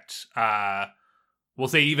affect, we'll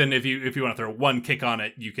say even if you want to throw 1 kick on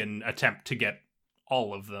it, you can attempt to get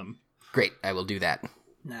all of them. Great, I will do that.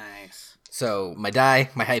 Nice. So my die,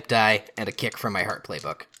 my hype die, and a kick from my heart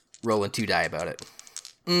playbook. Rolling 2 die about it.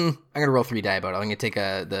 I'm going to roll 3 die about it. I'm going to take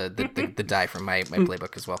the die from my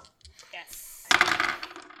playbook as well. Yes.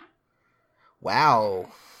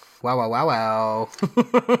 Wow.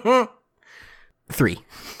 3.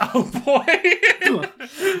 Oh boy!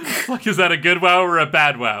 Like, is that a good wow or a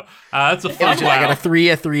bad wow? That's a fun I got wow. a 3,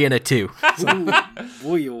 a 3, and a 2.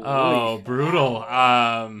 Boy, Oh, brutal.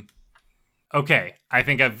 Okay, I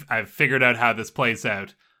think I've figured out how this plays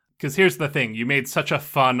out. Because here's the thing, you made such a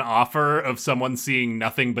fun offer of someone seeing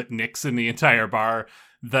nothing but Nicks in the entire bar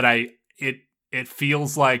that it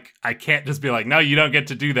feels like I can't just be like, no, you don't get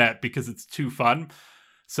to do that because it's too fun.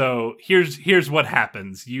 So here's what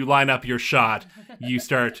happens. You line up your shot, you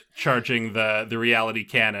start charging the reality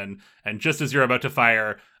cannon, and just as you're about to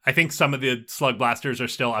fire, I think some of the slug blasters are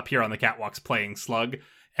still up here on the catwalks playing slug,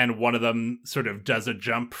 and one of them sort of does a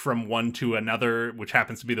jump from one to another, which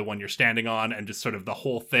happens to be the one you're standing on, and just sort of the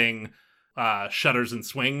whole thing shudders and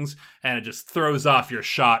swings, and it just throws off your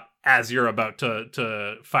shot as you're about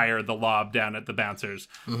to fire the lob down at the bouncers.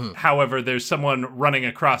 Mm-hmm. However, there's someone running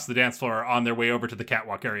across the dance floor on their way over to the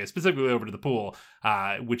catwalk area, specifically over to the pool,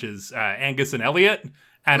 which is Angus and Elliot.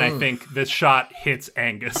 And I think this shot hits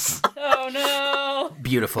Angus. Oh no!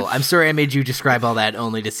 Beautiful. I'm sorry I made you describe all that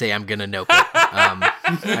only to say I'm gonna nope it.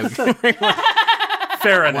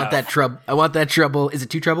 Fair I enough. want that trouble. Is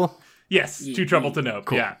it 2 trouble? Yes, too trouble to nope.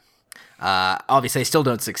 Cool. Yeah. Obviously, I still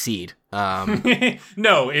don't succeed.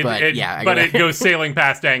 No, it goes sailing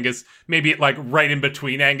past Angus, maybe like right in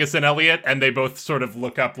between Angus and Elliot, and they both sort of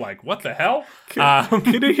look up like, what the hell?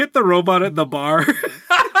 Can it hit the robot at the bar?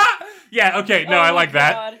 Yeah, okay, no, Oh I my like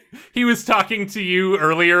that. God. He was talking to you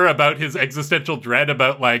earlier about his existential dread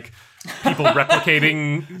about, like, people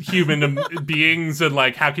replicating human beings and,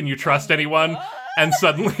 like, how can you trust anyone? And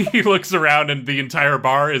suddenly he looks around and the entire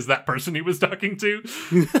bar is that person he was talking to.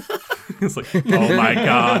 He's like, oh my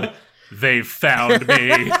God, they've found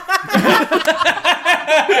me.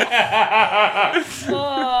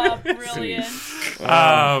 Oh, brilliant.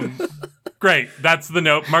 Great. That's the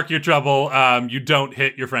note. Mark your trouble. You don't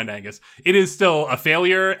hit your friend Angus. It is still a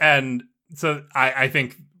failure. And so I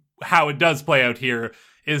think how it does play out here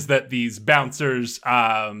is that these bouncers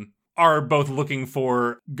are both looking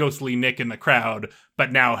for ghostly Nick in the crowd,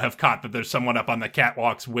 but now have caught that there's someone up on the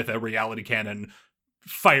catwalks with a reality cannon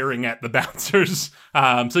firing at the bouncers.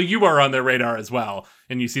 So you are on their radar as well.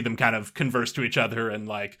 And you see them kind of converse to each other and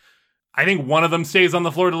like, I think one of them stays on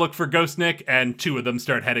the floor to look for Ghost Nick, and 2 of them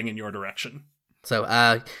start heading in your direction. So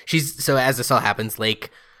as this all happens, Lake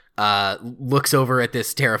looks over at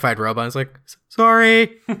this terrified robot and is like,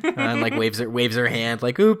 sorry, and like waves her hand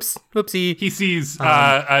like, oopsie. He sees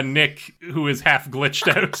a Nick who is half glitched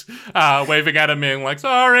out, waving at him and like,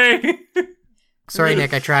 sorry. Sorry,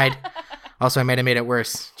 Nick, I tried. Also, I might have made it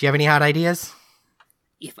worse. Do you have any hot ideas?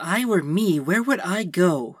 If I were me, where would I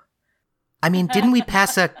go? I mean, didn't we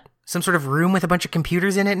pass some sort of room with a bunch of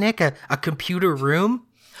computers in it, Nick? A computer room?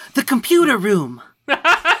 The computer room.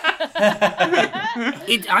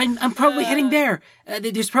 I'm probably heading there.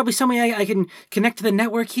 There's probably some way I can connect to the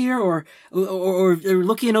network here, or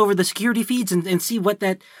looking over the security feeds and see what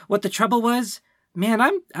the trouble was. Man,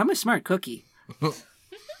 I'm a smart cookie. You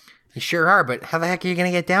sure are, but how the heck are you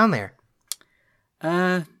gonna get down there?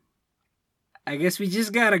 I guess we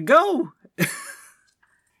just gotta go.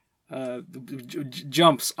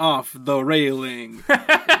 Jumps off the railing.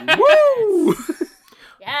 Woo!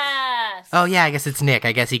 Yes. Oh yeah, I guess it's Nick.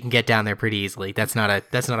 I guess he can get down there pretty easily. That's not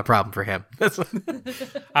a problem for him.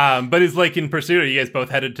 But is Lake in pursuit? Are you guys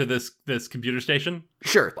both headed to this computer station?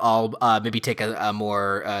 Sure. I'll maybe take a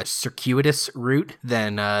more circuitous route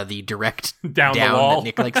than the direct Down the wall that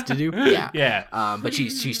Nick likes to do. Yeah. Yeah. But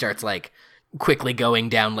she starts like quickly going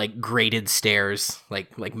down like graded stairs,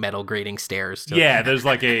 like metal grating stairs. Yeah, there's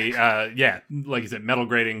like a like you said, metal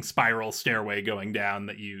grating spiral stairway going down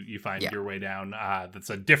that you find your way down. That's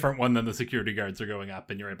a different one than the security guards are going up,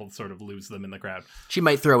 and you're able to sort of lose them in the crowd. She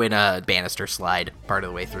might throw in a banister slide part of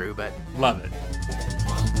the way through, but love it.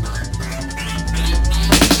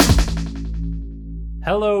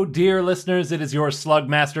 Hello, dear listeners. It is your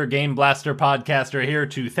Slugmaster Game Blaster podcaster here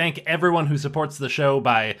to thank everyone who supports the show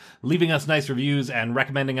by leaving us nice reviews and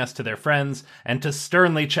recommending us to their friends, and to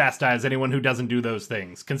sternly chastise anyone who doesn't do those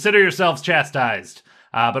things. Consider yourselves chastised.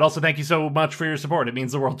 But also thank you so much for your support. It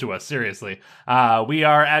means the world to us, seriously. We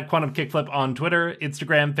are at Quantum Kickflip on Twitter,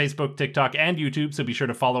 Instagram, Facebook, TikTok, and YouTube, so be sure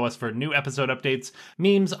to follow us for new episode updates,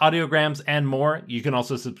 memes, audiograms, and more. You can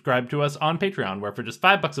also subscribe to us on Patreon, where for just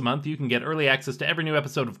 $5 a month, you can get early access to every new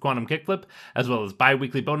episode of Quantum Kickflip, as well as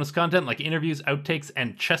bi-weekly bonus content like interviews, outtakes,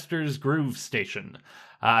 and Chester's Groove Station.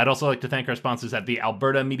 I'd also like to thank our sponsors at the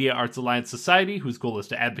Alberta Media Arts Alliance Society, whose goal is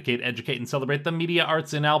to advocate, educate, and celebrate the media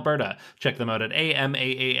arts in Alberta. Check them out at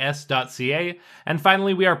amaas.ca. And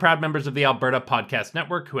finally, we are proud members of the Alberta Podcast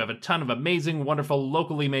Network, who have a ton of amazing, wonderful,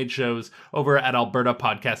 locally made shows over at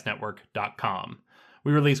albertapodcastnetwork.com.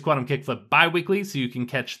 We release Quantum Kickflip bi-weekly, so you can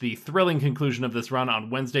catch the thrilling conclusion of this run on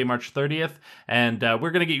Wednesday, March 30th. And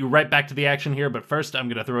we're going to get you right back to the action here, but first I'm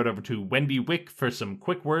going to throw it over to Wendy Wick for some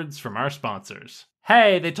quick words from our sponsors.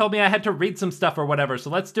 Hey, they told me I had to read some stuff or whatever,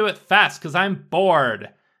 so let's do it fast, because I'm bored.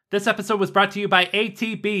 This episode was brought to you by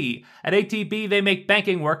ATB. At ATB, they make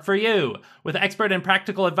banking work for you. With expert and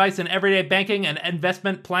practical advice in everyday banking and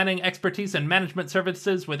investment planning expertise and management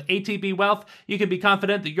services with ATB Wealth, you can be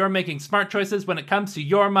confident that you're making smart choices when it comes to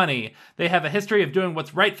your money. They have a history of doing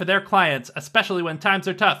what's right for their clients, especially when times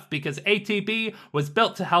are tough, because ATB was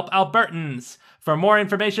built to help Albertans. For more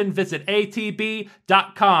information, visit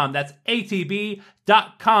atb.com. That's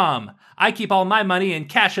atb.com. I keep all my money in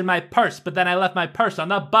cash in my purse, but then I left my purse on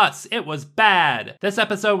the bus. It was bad. This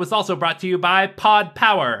episode was also brought to you by Pod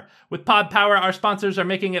Power. With Pod Power, our sponsors are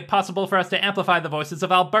making it possible for us to amplify the voices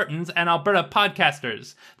of Albertans and Alberta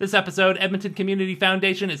podcasters. This episode, Edmonton Community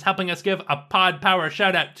Foundation is helping us give a Pod Power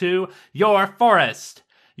shout out to Your Forest.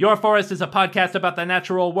 Your Forest is a podcast about the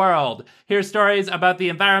natural world. Hear stories about the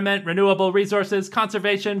environment, renewable resources,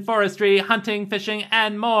 conservation, forestry, hunting, fishing,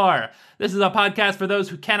 and more. This is a podcast for those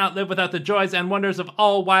who cannot live without the joys and wonders of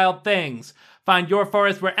all wild things. Find Your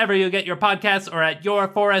Forest wherever you get your podcasts or at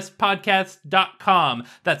yourforestpodcast.com.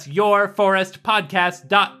 That's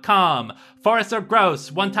yourforestpodcast.com. Forests are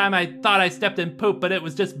gross. One time I thought I stepped in poop, but it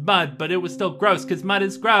was just mud, but it was still gross because mud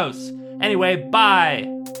is gross. Anyway, bye.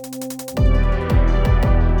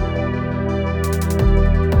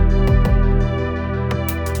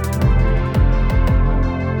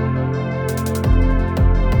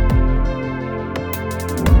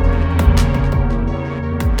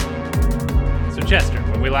 Chester,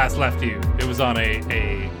 when we last left you, it was on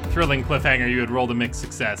a thrilling cliffhanger. You had rolled a mixed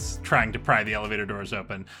success trying to pry the elevator doors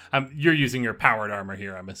open. You're using your powered armor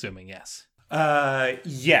here, I'm assuming, yes?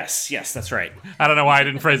 Yes, that's right. I don't know why I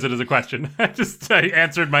didn't phrase it as a question. I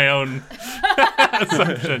answered my own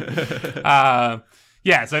assumption.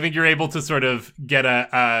 Yes, I think you're able to sort of get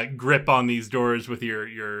a grip on these doors with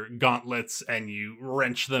your gauntlets, and you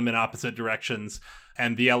wrench them in opposite directions.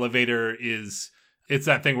 And the elevator it's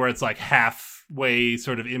that thing where it's like halfway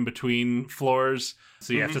sort of in between floors.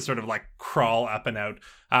 So you have to sort of like crawl up and out.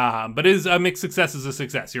 But is a mixed success is a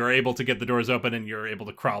success. You're able to get the doors open and you're able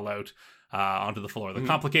to crawl out onto the floor. The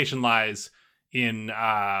complication lies in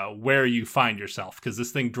where you find yourself, because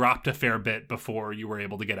this thing dropped a fair bit before you were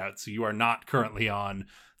able to get out. So you are not currently on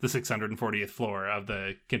the 640th floor of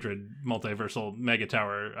the Kindred Multiversal Mega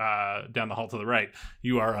Tower down the hall to the right.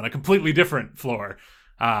 You are on a completely different floor.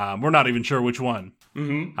 We're not even sure which one.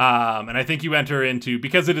 And I think you enter into,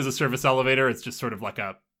 because it is a service elevator, it's just sort of like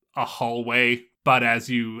a hallway. But as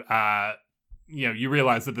you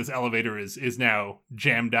realize that this elevator is now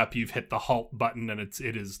jammed up, you've hit the halt button and it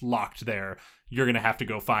is locked there. You're going to have to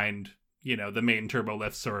go find, the main turbo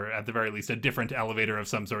lifts, or at the very least a different elevator of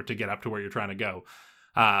some sort to get up to where you're trying to go.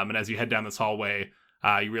 And as you head down this hallway,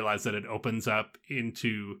 you realize that it opens up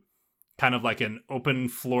into kind of like an open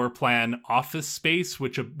floor plan office space,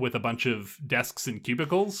 with a bunch of desks and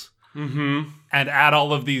cubicles. And at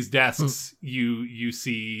all of these desks, you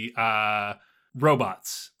see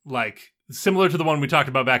robots, like similar to the one we talked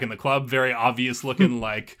about back in the club. Very obvious looking,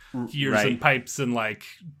 like gears and pipes and like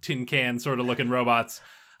tin can sort of looking robots.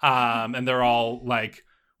 And they're all like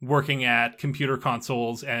working at computer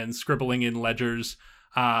consoles and scribbling in ledgers.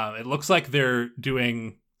 It looks like they're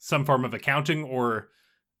doing some form of accounting, or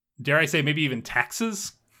dare I say, maybe even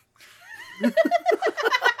taxes?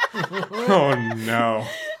 Oh, no.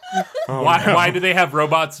 Why do they have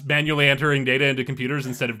robots manually entering data into computers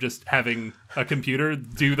instead of just having a computer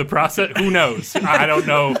do the process? Who knows? I don't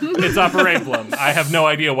know. It's Operablum. I have no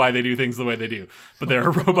idea why they do things the way they do. But there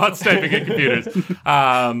are robots typing in computers.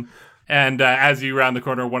 And as you round the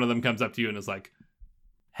corner, one of them comes up to you and is like,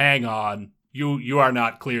 hang on. You are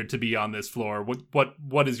not cleared to be on this floor.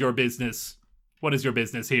 What is your business? What is your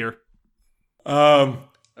business here? The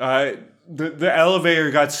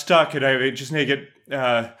elevator got stuck, and I just need to get,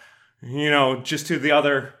 just to the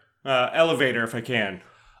other elevator if I can.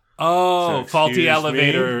 Oh, So faulty excuse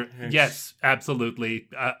elevator. me. Yes, absolutely.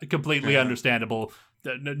 Completely understandable.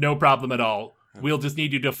 No problem at all. We'll just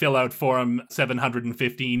need you to fill out form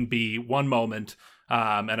 715B. One moment.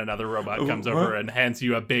 And another robot comes over and hands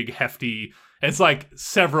you a big hefty, it's like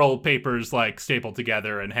several papers like stapled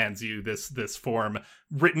together, and hands you this form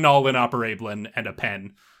written all in Operablin and a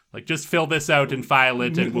pen. Like, just fill this out and file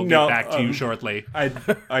it, and we'll get back to you shortly.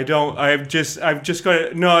 I don't. I'm just going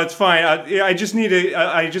to. No, it's fine. I just need to.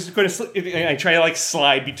 I just going to. I try to like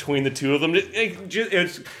slide between the two of them.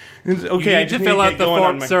 It's okay. You need to fill out the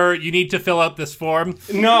form, sir. You need to fill out this form.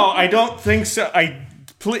 No, I don't think so.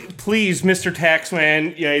 Please, Mr.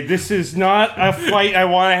 Taxman. Yeah, this is not a fight I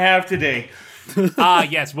want to have today.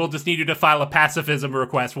 Yes, we'll just need you to file a pacifism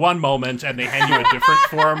request. One moment, and they hand you a different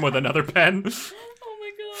form with another pen.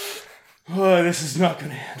 Oh, this is not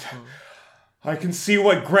going to end. I can see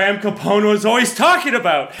what Graham Capone was always talking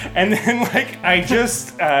about. And then, like, I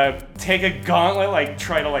just take a gauntlet, like,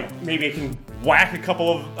 try to, like, maybe I can whack a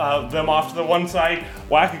couple of them off to the one side,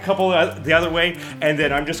 whack a couple the other way, and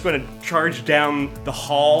then I'm just going to charge down the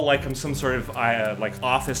hall like I'm some sort of, like,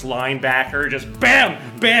 office linebacker, just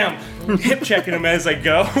bam, bam, hip checking them as I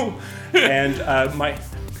go. And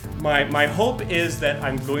My hope is that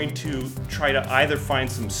I'm going to try to either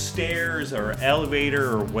find some stairs or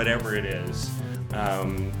elevator or whatever it is.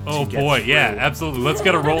 Oh boy, yeah, absolutely. Let's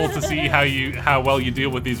get a roll to see how well you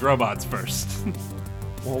deal with these robots first.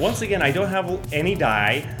 Well, once again, I don't have any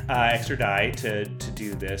extra die to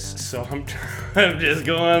do this, so I'm just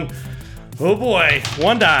going. Oh boy,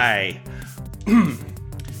 1 die.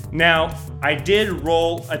 Now, I did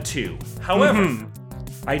roll a 2. However,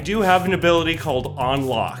 I do have an ability called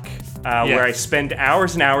Unlock, where I spend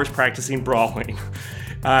hours and hours practicing brawling.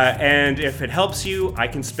 And if it helps you, I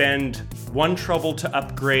can spend 1 trouble to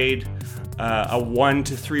upgrade a 1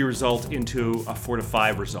 to 3 result into a 4 to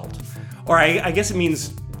 5 result. Or I guess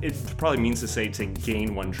it probably means to say to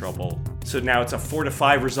gain 1 trouble. So now it's a 4 to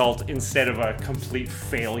 5 result instead of a complete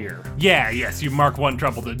failure. Yes, you mark 1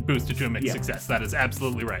 trouble to boost it to a mixed success. That is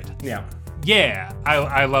absolutely right. Yeah. Yeah,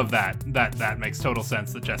 I love that. That makes total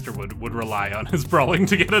sense that Chester would rely on his brawling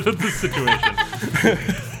to get out of this situation.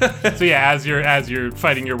 So yeah, as you're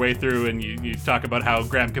fighting your way through, and you talk about how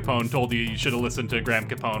Graham Capone told you should have listened to Graham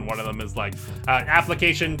Capone. One of them is like,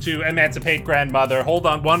 application to emancipate grandmother. Hold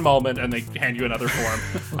on 1 moment, and they hand you another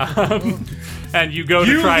form. And you go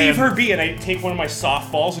to try and... You leave her be, and I take one of my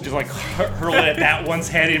softballs and just like hurl it at that one's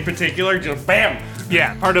head in particular. Just bam!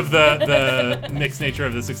 Yeah, part of the mixed nature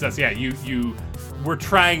of the success. Yeah, you were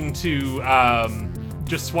trying to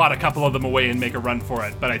just swat a couple of them away and make a run for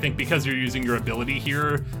it. But I think because you're using your ability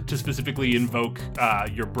here to specifically invoke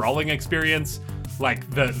your brawling experience, like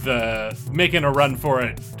the making a run for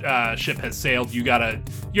it ship has sailed.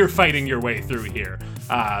 You're fighting your way through here.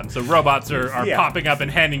 So robots are popping up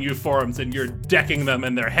and handing you forms, and you're decking them,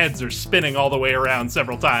 and their heads are spinning all the way around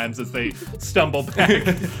several times as they stumble back.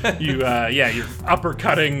 You're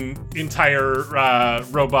uppercutting entire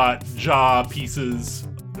robot jaw pieces.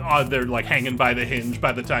 They're like hanging by the hinge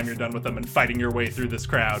by the time you're done with them, and fighting your way through this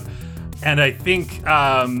crowd. And I think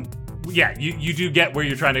you do get where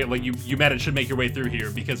you're trying to, like, you managed to make your way through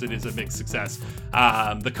here because it is a mixed success.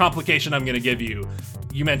 The complication I'm going to give you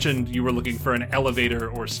mentioned you were looking for an elevator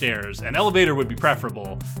or stairs. An elevator would be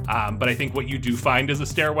preferable, but I think what you do find is a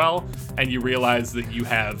stairwell, and you realize that you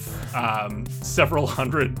have several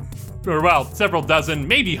dozen,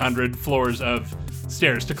 maybe 100 floors of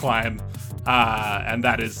stairs to climb. And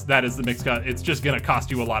that is the mix. It's just gonna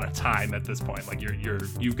cost you a lot of time at this point. Like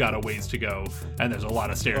you've got a ways to go, and there's a lot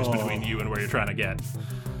of stairs between you and where you're trying to get.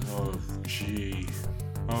 Oh, gee.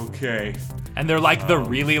 Okay. And they're like the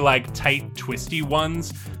really like tight, twisty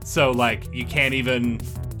ones. So like you can't even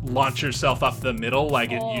launch yourself up the middle.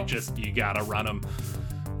 Like you gotta run them.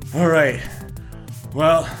 All right.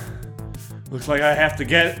 Well, looks like I have to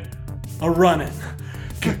get a running.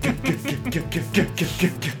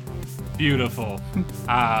 Beautiful.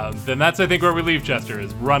 Then that's, I think, where we leave Chester,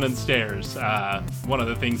 is running stairs. One of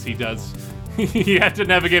the things he does, he had to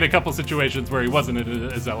navigate a couple situations where he wasn't in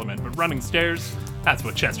his element, but running stairs, that's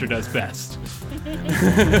what Chester does best.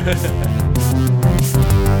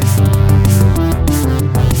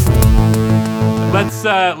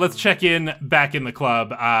 Let's check in back in the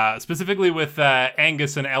club, specifically with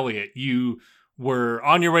Angus and Elliot. You were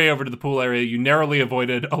on your way over to the pool area. You narrowly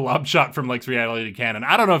avoided a lob shot from Lake's reality cannon.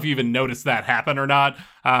 I don't know if you even noticed that happen or not.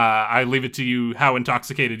 I leave it to you how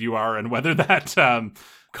intoxicated you are and whether that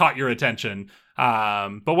caught your attention.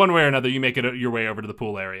 But one way or another, you make it your way over to the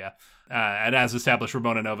pool area. And as established,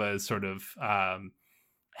 Ramona Nova is sort of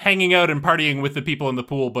hanging out and partying with the people in the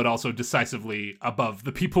pool, but also decisively above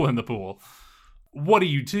the people in the pool. What do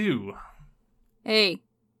you do? Hey,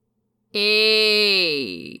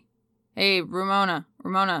 Ramona.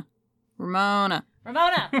 Ramona!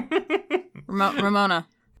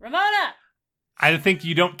 I think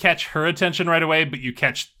you don't catch her attention right away, but you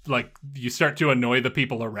catch, like, you start to annoy the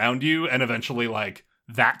people around you, and eventually, like,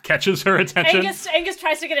 that catches her attention. Angus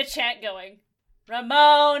tries to get a chant going.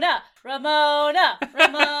 Ramona, Ramona,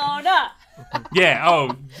 Ramona.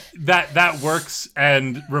 Yeah, that works,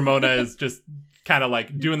 and Ramona is just kind of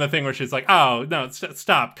like doing the thing where she's like, oh, no,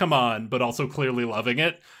 stop, come on, but also clearly loving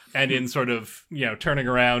it, and in sort of, turning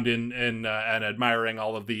around and admiring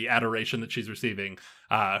all of the adoration that she's receiving,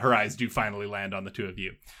 her eyes do finally land on the two of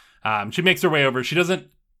you. She makes her way over. She doesn't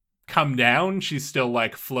come down. She's still,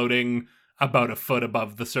 like, floating about a foot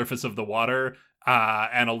above the surface of the water,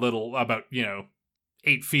 and a little, about,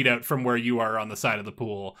 8 feet out from where you are on the side of the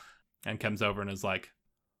pool, and comes over and is like,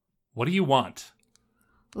 what do you want?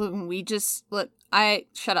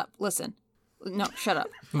 Shut up. Listen. No, shut up.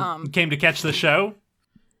 Came to catch the show?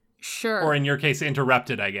 Sure. Or in your case,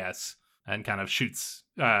 interrupted, I guess. And kind of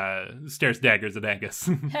stares daggers at Angus.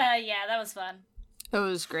 Yeah, that was fun. It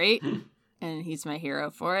was great. And he's my hero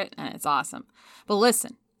for it. And it's awesome. But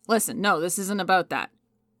listen. No, this isn't about that.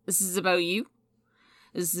 This is about you.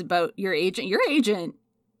 This is about your agent. Your agent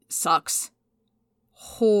sucks.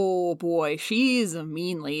 Oh boy, she's a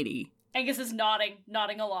mean lady. Angus is nodding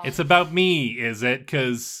along. It's about me, is it?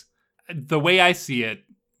 Because the way I see it,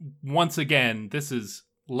 once again, this is,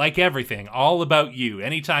 like everything, all about you.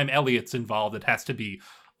 Anytime Elliot's involved, it has to be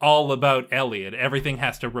all about Elliot. Everything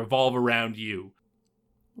has to revolve around you.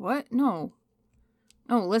 What? No,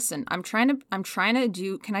 listen, I'm trying to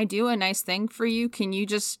do, can I do a nice thing for you? Can you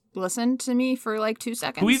just listen to me for like 2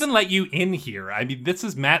 seconds? Who even let you in here? I mean, this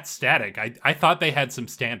is Matt Static. I thought they had some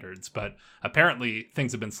standards, but apparently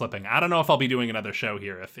things have been slipping. I don't know if I'll be doing another show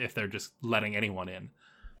here if they're just letting anyone in.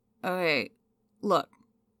 Okay, look,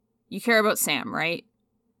 you care about Sam, right?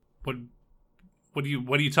 What do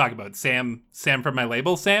you talk about? Sam from my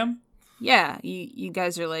label, Sam? Yeah, you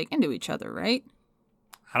guys are like into each other, right?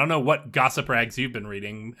 I don't know what gossip rags you've been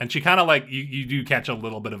reading. And she kind of like, you do catch a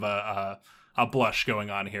little bit of a blush going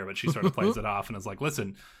on here, but she sort of plays it off and is like,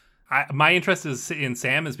 listen, my interest in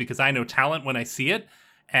Sam is because I know talent when I see it.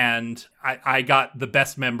 And I got the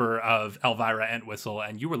best member of Elvira Entwistle,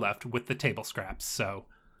 and you were left with the table scraps, so.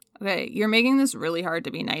 Okay, you're making this really hard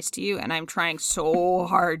to be nice to you, and I'm trying so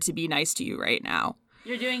hard to be nice to you right now.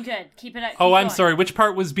 You're doing good. Keep it up. Oh, I'm sorry. Which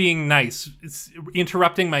part was being nice? It's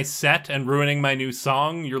interrupting my set and ruining my new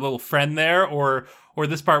song, your little friend there, or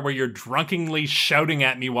this part where you're drunkenly shouting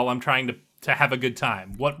at me while I'm trying to have a good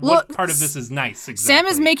time? What part of this is nice, exactly? Sam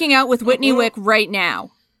is making out with Whitney Wick right now.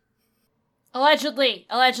 Allegedly.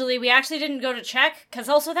 We actually didn't go to check, because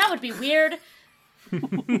also that would be weird.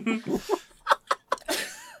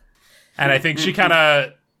 And I think she kind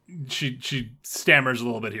of... She stammers a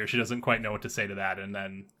little bit here. She doesn't quite know what to say to that, and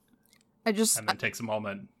then takes a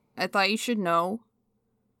moment. I thought you should know,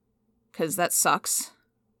 because that sucks.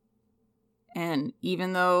 And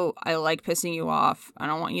even though I like pissing you off, I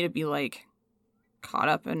don't want you to be, like, caught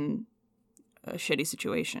up in a shitty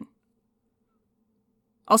situation.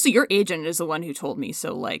 Also, your agent is the one who told me,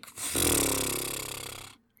 so, like...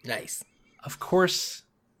 Nice. Of course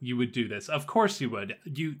you would do this. Of course you would.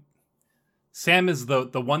 Sam is the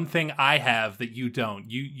one thing I have that you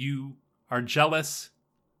don't. You are jealous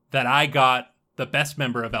that I got the best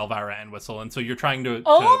member of Elvira Entwistle, and so you're trying to ruin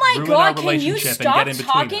our relationship can you stop and get in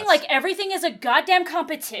between talking us. Like everything is a goddamn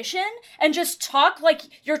competition and just talk like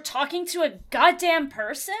you're talking to a goddamn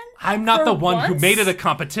person? I'm not the one who made it a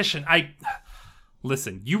competition.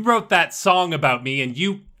 Listen, you wrote that song about me, and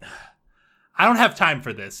I don't have time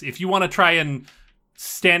for this. If you want to try and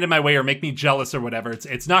stand in my way or make me jealous or whatever,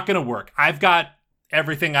 it's not going to work. I've got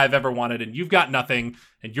everything I've ever wanted, and you've got nothing,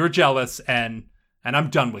 and you're jealous, and I'm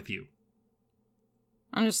done with you.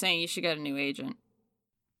 I'm just saying you should get a new agent.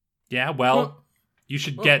 Yeah, well, you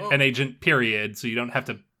should get an agent, period, so you don't have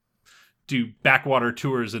to do backwater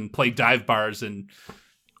tours and play dive bars and...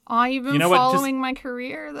 Oh, you've been following my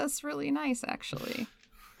career? That's really nice, actually.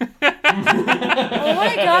 Oh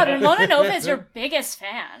my god, Ramona Nova is your biggest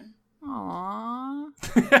fan. Aww.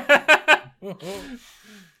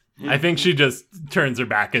 I think she just turns her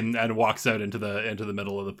back and walks out into the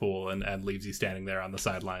middle of the pool and leaves you standing there on the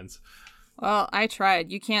sidelines. Well, I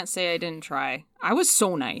tried. You can't say I didn't try. I was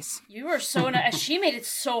so nice. You were so nice. She made it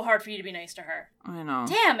so hard for you to be nice to her. I know.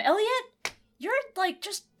 Damn, Elliot, you're like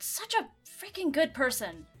just such a freaking good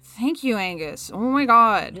person. Thank you, Angus. Oh my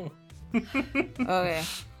god. Okay.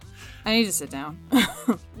 I need to sit down.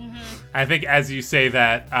 I think as you say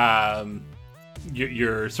that,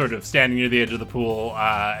 you're sort of standing near the edge of the pool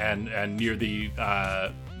and near the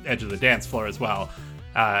edge of the dance floor as well.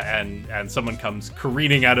 And someone comes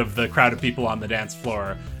careening out of the crowd of people on the dance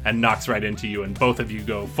floor and knocks right into you, and both of you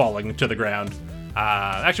go falling to the ground.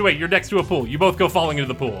 Actually, wait, you're next to a pool. You both go falling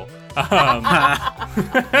into the pool.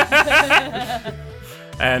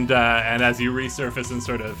 And as you resurface and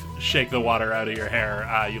sort of shake the water out of your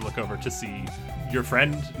hair, you look over to see your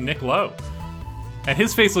friend Nick Lowe. And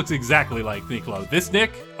his face looks exactly like Nick Lowe. This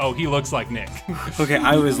Nick, he looks like Nick. Okay,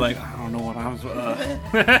 I was like, I don't know what I was.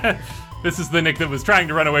 This is the Nick that was trying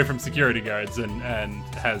to run away from security guards and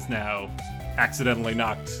has now accidentally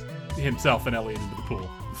knocked himself and Elliot into the pool.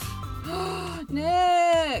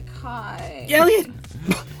 Nick, hi. Elliot!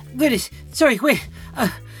 Goodness, sorry, wait.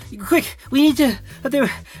 Quick, we need to. With the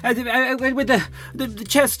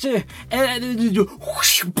chest. And then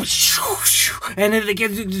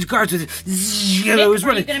the guards. And I was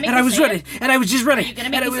running. And I was running. And I was just running. Are you gonna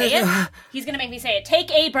make me say it? He's gonna make me say it.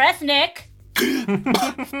 Take a breath, Nick.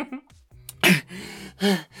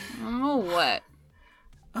 Oh, what?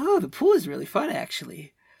 Oh, the pool is really fun,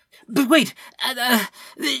 actually. But wait,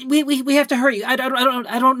 we have to hurry. I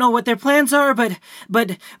don't know what their plans are, but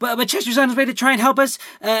Chester's on his way to try and help us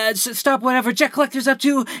stop whatever Jet Collector's up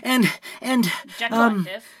to, and Jet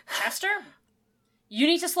Collective, Chester, you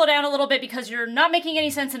need to slow down a little bit because you're not making any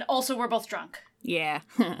sense, and also we're both drunk. Yeah.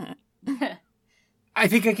 I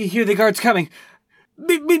think I can hear the guards coming.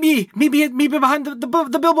 Me behind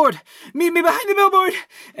the billboard. Me behind the billboard.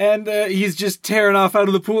 And he's just tearing off out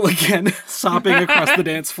of the pool again, sopping across the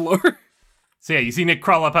dance floor. So yeah, you see Nick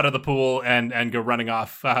crawl up out of the pool and go running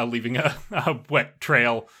off, leaving a wet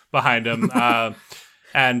trail behind him.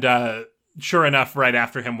 And sure enough, right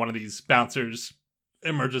after him, one of these bouncers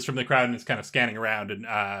emerges from the crowd and is kind of scanning around and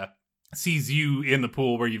sees you in the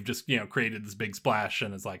pool where you've just created this big splash,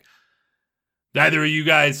 and is like, "Neither of you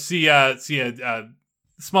guys see a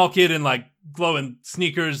small kid in like glowing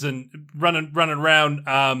sneakers and running around.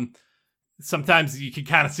 Sometimes you can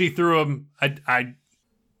kind of see through him.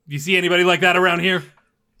 You see anybody like that around here?"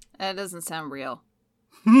 That doesn't sound real.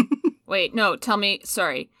 Wait, no, tell me,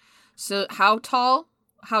 sorry. So how tall?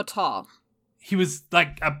 How tall? He was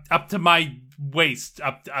like up to my waist,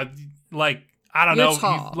 up like, I don't You're know.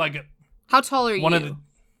 tall. He's like, how tall are you?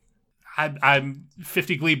 I'm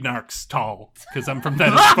 50 Glebnarks tall, because I'm from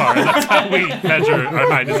Dennisfar, and that's how we measure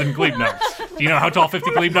our height, is in Glebnarks. Do you know how tall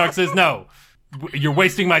 50 Glebnarks is? No. You're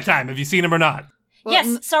wasting my time. Have you seen him or not? Well,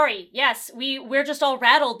 Yes, sorry. Yes, we're just all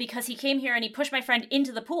rattled because he came here and he pushed my friend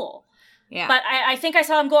into the pool. Yeah. But I think I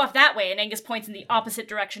saw him go off that way, and Angus points in the opposite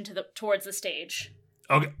direction towards the stage.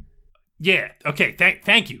 Okay. Yeah. Okay.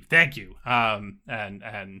 Thank you.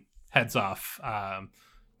 And heads off.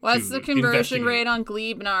 What's to the conversion investigate. rate on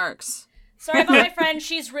Glebnarks? Sorry about my friend,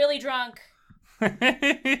 she's really drunk.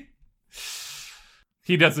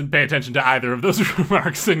 He doesn't pay attention to either of those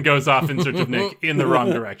remarks and goes off in search of Nick in the wrong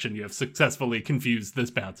direction. You have successfully confused this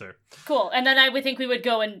bouncer. Cool, and then I would think we would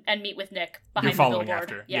go and meet with Nick behind You're following the billboard.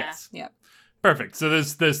 after. Yeah. Yes. Yep. Perfect. So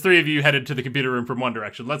there's three of you headed to the computer room from one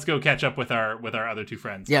direction. Let's go catch up with our other two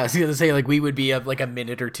friends. Yeah, I was gonna say, like, we would be like a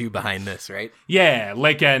minute or two behind this, right? Yeah,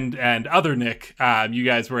 Lake and other Nick, you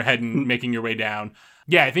guys were heading, making your way down.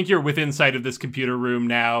 Yeah, I think you're within sight of this computer room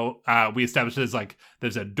now. We established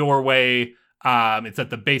there's a doorway. It's at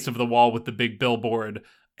the base of the wall with the big billboard.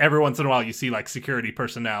 Every once in a while you see like security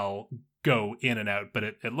personnel go in and out, but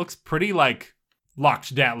it looks pretty like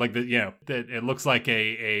locked down. Like it looks like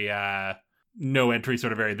a no entry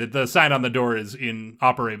sort of area. The sign on the door is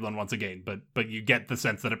inoperable once again, but you get the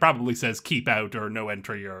sense that it probably says keep out or no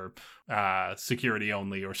entry or security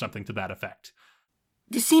only or something to that effect.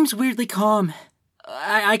 This seems weirdly calm.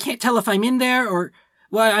 I can't tell if I'm in there or...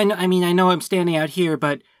 Well, I know I'm standing out here,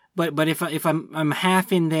 but if I'm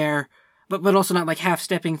half in there, but also not like half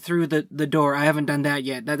stepping through the door. I haven't done that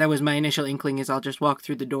yet. That was my initial inkling, is I'll just walk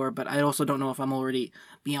through the door, but I also don't know if I'm already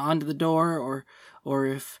beyond the door or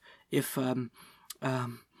if it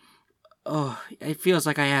feels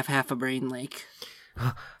like I have half a brain, Lake.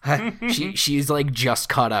 She's like just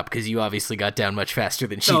caught up because you obviously got down much faster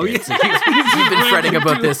than she Oh, did. yeah. So you've been fretting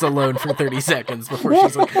about this alone for 30 seconds before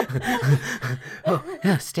she's like, "Oh,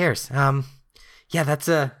 yeah, stairs. Yeah, that's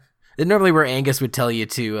normally where Angus would tell you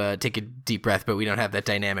to take a deep breath, but we don't have that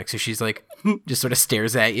dynamic. So she's like, just sort of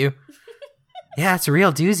stares at you. Yeah, it's a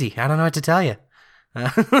real doozy. I don't know what to tell you.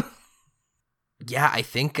 Yeah, I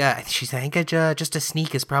think just a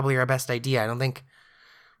sneak is probably our best idea. I don't think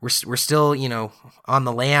we're still, on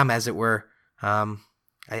the lam, as it were. I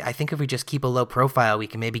think if we just keep a low profile, we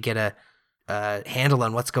can maybe get a handle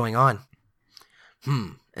on what's going on.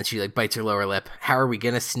 And she like bites her lower lip. How are we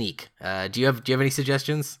gonna sneak? Do you have any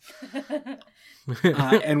suggestions?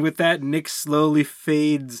 And with that, Nick slowly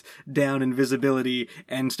fades down in visibility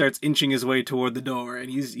and starts inching his way toward the door. And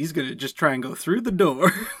he's gonna just try and go through the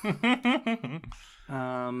door.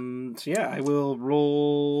 So yeah, I will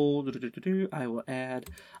roll. I will add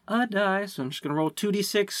a die. So I'm just gonna roll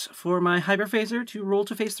 2d6 for my hyperphaser to roll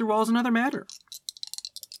to face through walls and other matter.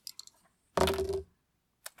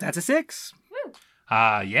 That's a 6.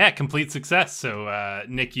 Yeah, complete success. So,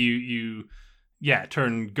 Nick, you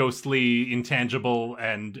turn ghostly, intangible,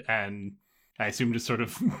 and I assume just sort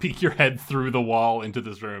of peek your head through the wall into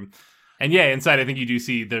this room. And yeah, inside, I think you do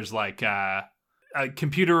see there's like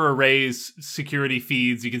computer arrays, security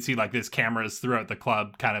feeds. You can see like there's cameras throughout the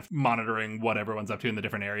club kind of monitoring what everyone's up to in the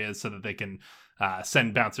different areas so that they can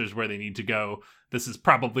send bouncers where they need to go. This is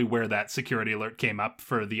probably where that security alert came up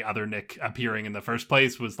for the other Nick appearing in the first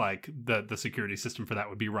place, was like the security system for that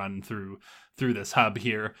would be run through this hub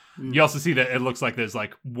here. You also see that it looks like there's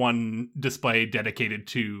like one display dedicated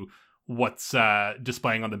to what's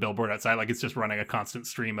displaying on the billboard outside. Like it's just running a constant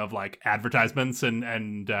stream of like advertisements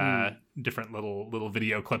and different little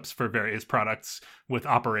video clips for various products with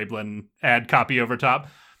Operablin ad copy over top.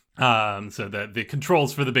 So the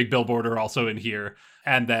controls for the big billboard are also in here.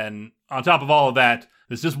 And then on top of all of that,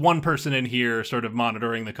 there's just one person in here sort of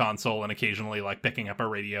monitoring the console and occasionally like picking up a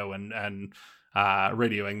radio and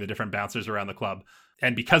radioing the different bouncers around the club.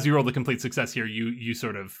 And because you rolled a complete success here, you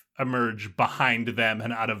sort of emerge behind them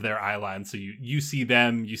and out of their eye line. So you see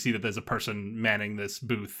them, you see that there's a person manning this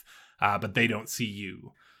booth, but they don't see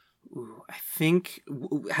you. Ooh, I think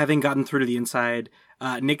having gotten through to the inside,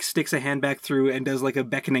 Nick sticks a hand back through and does like a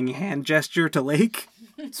beckoning hand gesture to Lake.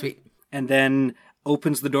 Sweet. And then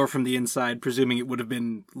opens the door from the inside, presuming it would have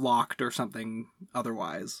been locked or something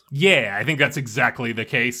otherwise. Yeah, I think that's exactly the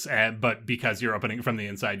case. But because you're opening it from the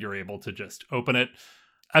inside, you're able to just open it.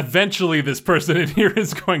 Eventually, this person in here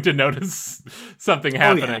is going to notice something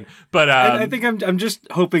happening. Yeah. But I think I'm just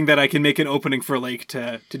hoping that I can make an opening for Lake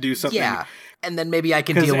to do something. Yeah, and then maybe I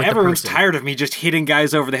can deal with the person. Everyone's tired of me just hitting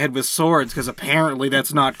guys over the head with swords, because apparently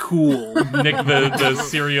that's not cool. Nick, the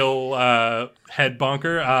serial head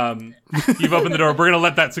bonker, you've opened the door. We're going to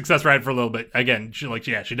let that success ride for a little bit. Again, she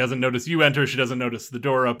doesn't notice you enter. She doesn't notice the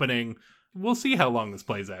door opening. We'll see how long this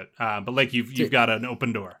plays out. But Lake, you've got an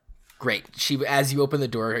open door. Great. As you open the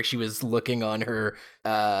door, she was looking on her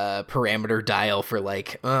parameter dial for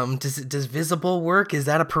like, does visible work? Is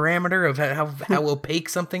that a parameter of how opaque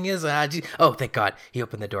something is? Oh, thank God, he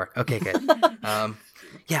opened the door. Okay, good.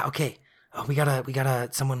 Yeah, okay. Oh, we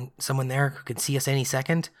got someone there who can see us any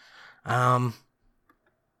second.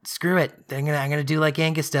 Screw it. I'm gonna do like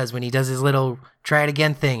Angus does when he does his little try it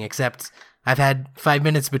again thing. Except I've had 5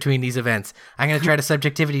 minutes between these events. I'm gonna try to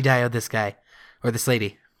subjectivity diode this guy or this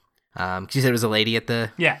lady. She said it was a lady at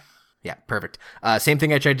the... Yeah, perfect. Same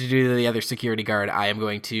thing I tried to do to the other security guard. I am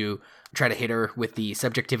going to try to hit her with the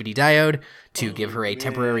subjectivity diode to give her a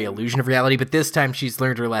temporary illusion of reality, but this time she's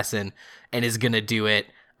learned her lesson and is going to do it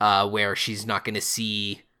where she's not going to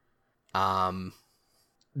see... the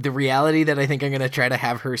reality that I think I'm going to try to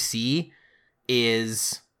have her see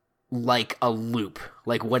is like a loop,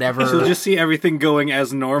 like whatever. She'll just see everything going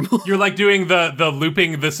as normal. You're like doing the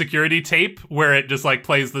looping the security tape where it just like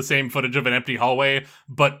plays the same footage of an empty hallway,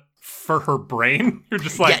 but for her brain. You're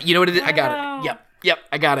just like, yeah, you know what it is? I got it. Yep,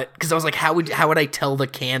 I got it. Because I was like, how would I tell the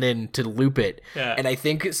canon to loop it? Yeah. And I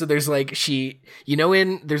think so. There's like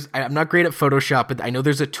I'm not great at Photoshop, but I know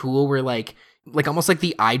there's a tool where like almost like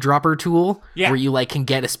the eyedropper tool, where you like can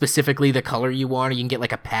get specifically the color you want, or you can get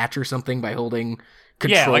like a patch or something by holding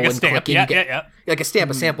control like a and stamp. clicking. Yeah. Like a stamp,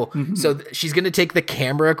 a sample. So she's going to take the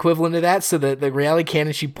camera equivalent of that. So the reality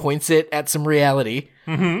cannon, she points it at some reality,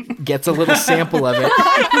 gets a little sample of it,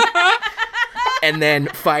 and then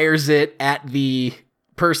fires it at the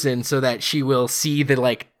person so that she will see the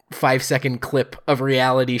like 5-second clip of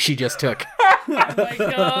reality she just took. Oh my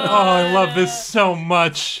God. Oh, I love this so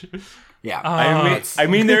much. Yeah. I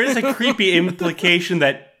mean, there is a creepy implication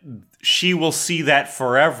that she will see that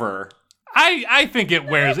forever. I think it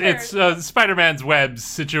wears. It's Spider-Man's webs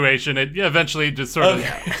situation. It eventually just sort of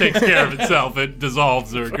takes care of itself. It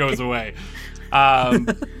dissolves or goes away.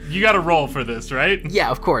 You got to roll for this, right? Yeah,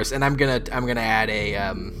 of course. And I'm gonna add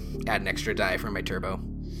an extra die for my turbo.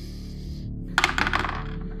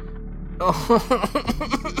 No.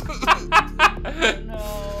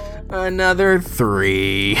 Another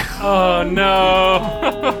 3. Oh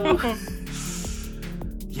no.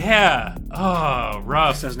 Yeah. Oh,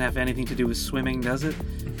 rough. This doesn't have anything to do with swimming, does it?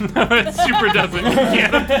 No, it super doesn't.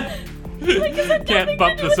 Can't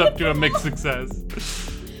bump this up to a mixed success.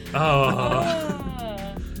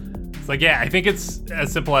 Oh. It's like, yeah, I think it's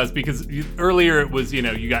as simple as, because earlier it was,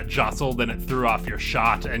 you got jostled and it threw off your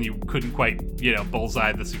shot and you couldn't quite,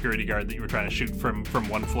 bullseye the security guard that you were trying to shoot from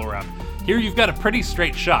one floor up. Here you've got a pretty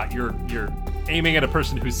straight shot. You're aiming at a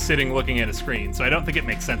person who's sitting looking at a screen, so I don't think it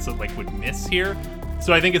makes sense that would miss here.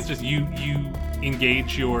 So I think it's just you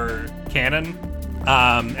engage your cannon,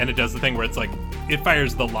 and it does the thing where it's it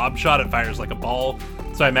fires the lob shot, it fires like a ball.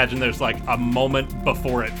 So I imagine there's a moment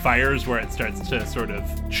before it fires where it starts to sort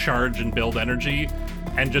of charge and build energy,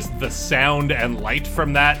 and just the sound and light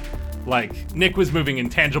from that, Nick was moving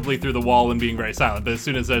intangibly through the wall and being very silent, but as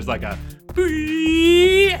soon as there's a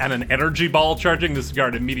and an energy ball charging, this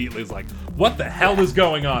guard immediately is what the hell is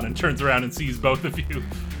going on, and turns around and sees both of you.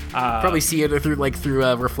 Probably see it through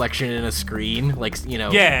a reflection in a screen,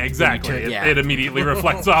 Yeah, exactly. It immediately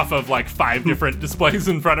reflects off of 5 different displays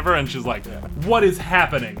in front of her, and she's like, "What is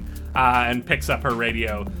happening?" And picks up her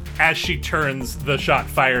radio. As she turns, the shot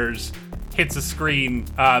fires, hits a screen.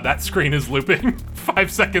 That screen is looping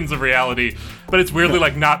 5 seconds of reality, but it's weirdly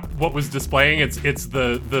not what was displaying. It's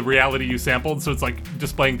the reality you sampled, so it's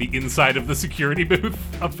displaying the inside of the security booth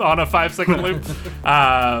on a 5-second loop.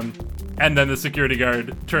 And then the security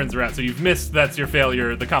guard turns around. So you've missed. That's your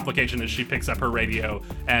failure. The complication is she picks up her radio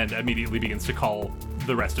and immediately begins to call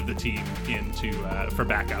the rest of the team into for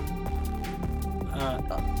backup.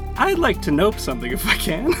 I'd like to nope something if I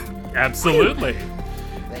can. Absolutely.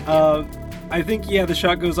 Thank you. I think, the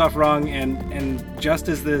shot goes off wrong, and just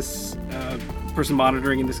as this person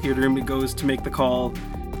monitoring in the security room goes to make the call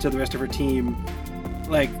to the rest of her team,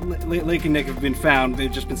 Lake and Nick have been found.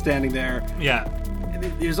 They've just been standing there. Yeah.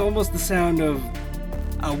 There's almost the sound of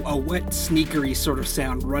a wet, sneakery sort of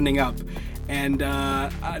sound running up, and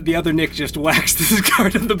the other Nick just whacks this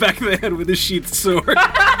guard in the back of the head with his sheathed sword.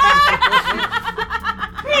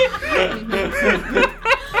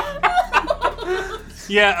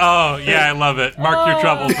 Yeah, I love it. Mark your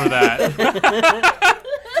trouble for that.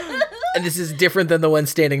 And this is different than the one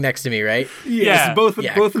standing next to me, right? Yes, Yeah. both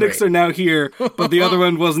great. Nicks are now here, but the other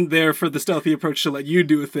one wasn't there for the stealthy approach to let you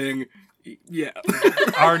do a thing. Yeah.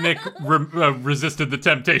 Our Nick resisted the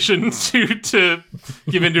temptation to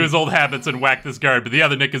give into his old habits and whack this guard, but the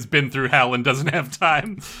other Nick has been through hell and doesn't have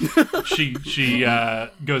time. She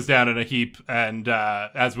goes down in a heap, and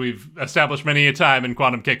as we've established many a time in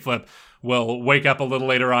Quantum Kickflip, will wake up a little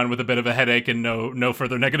later on with a bit of a headache and no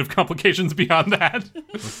further negative complications beyond that.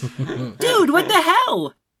 Dude, what the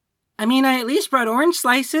hell? I mean, I at least brought orange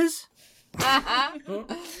slices.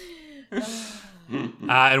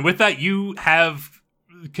 And with that, you have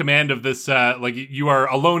command of this, you are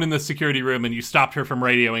alone in the security room and you stopped her from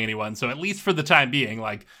radioing anyone. So at least for the time being,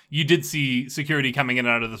 you did see security coming in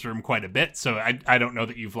and out of this room quite a bit. So I don't know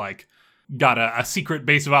that you've got a secret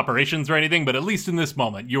base of operations or anything, but at least in this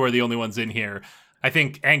moment, you are the only ones in here. I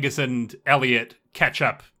think Angus and Elliot catch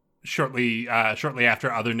up shortly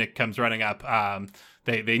after other Nick comes running up.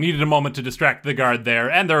 They needed a moment to distract the guard there,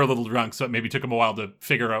 and they're a little drunk, so it maybe took them a while to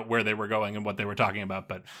figure out where they were going and what they were talking about.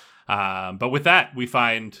 But with that, we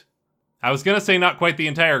find, I was going to say not quite the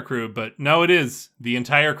entire crew, but no, it is. The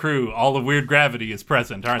entire crew, all of Weird Gravity is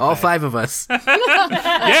present, aren't All they? 5 of us.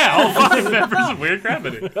 Yeah, all 5 members of Weird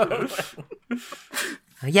Gravity.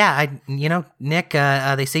 Nick,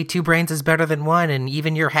 they say 2 brains is better than 1, and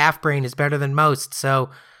even your half brain is better than most, so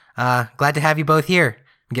glad to have you both here.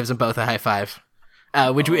 Gives them both a high five.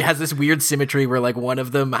 Which has this weird symmetry where one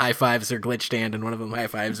of them high fives her glitched hand and one of them high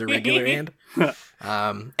fives her regular hand.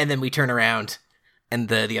 And then we turn around and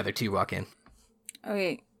the other 2 walk in.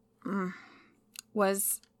 Okay. What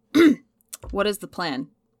is the plan?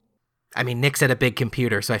 I mean, Nick's at a big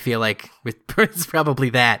computer, so I feel like it's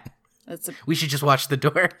probably that. We should just watch the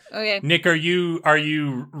door. Okay. Nick, are you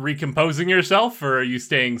recomposing yourself, or are you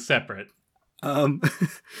staying separate?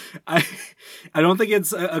 I don't think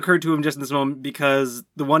it's occurred to him just in this moment, because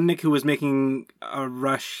the one Nick who was making a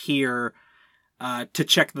rush here to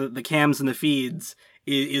check the cams and the feeds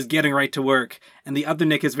is getting right to work, and the other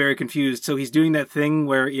Nick is very confused. So he's doing that thing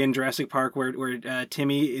where in Jurassic Park where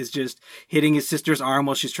Timmy is just hitting his sister's arm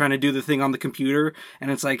while she's trying to do the thing on the computer,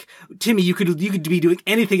 and it's like, Timmy, you could be doing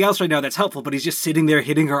anything else right now that's helpful, but he's just sitting there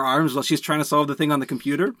hitting her arms while she's trying to solve the thing on the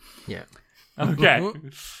computer. Yeah. Okay.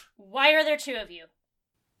 Why are there 2 of you?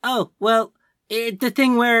 Oh, well, the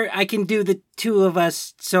thing where I can do the 2 of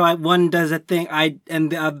us, so one does a thing, and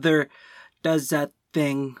the other does that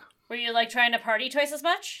thing. Were you trying to party twice as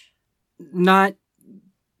much? Not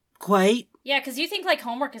quite. Yeah, because you think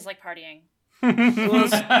homework is partying. Well,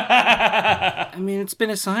 I mean, it's been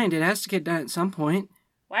assigned. It has to get done at some point.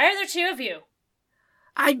 Why are there 2 of you?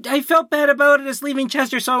 I felt bad about it as leaving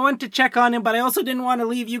Chester, so I went to check on him, but I also didn't want to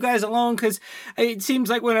leave you guys alone, because it seems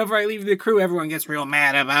like whenever I leave the crew, everyone gets real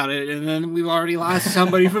mad about it, and then we've already lost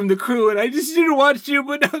somebody from the crew, and I just didn't want to,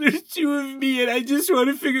 but now there's two of me, and I just want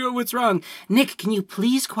to figure out what's wrong. Nick, can you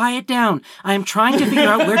please quiet down? I am trying to figure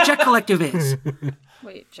out where Jet Collective is.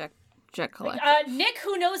 Wait, Jet Collective. Nick,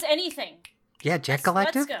 who knows anything? Yeah, Jet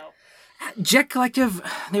Collective? Let's go. Jet Collective,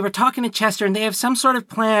 they were talking to Chester, and they have some sort of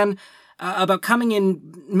plan about coming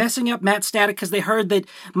and messing up Matt's Static because they heard that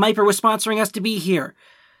Myper was sponsoring us to be here.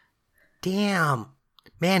 Damn.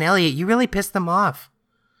 Man, Elliot, you really pissed them off.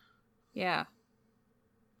 Yeah.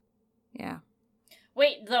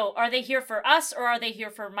 Wait, though, are they here for us or are they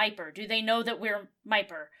here for Myper? Do they know that we're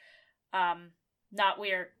Myper? Not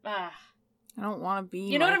we're... I don't want to be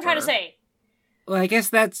You know what I'm trying to say? Well, I guess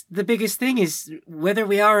that's the biggest thing is whether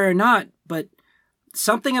we are or not, but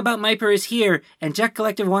something about Myper is here, and Jet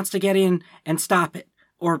Collective wants to get in and stop it,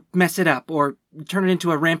 or mess it up, or turn it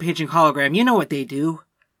into a rampaging hologram. You know what they do.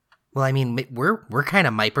 Well, I mean, we're kind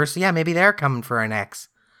of Myper, so yeah, maybe they're coming for our necks.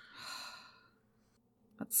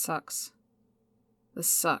 That sucks. This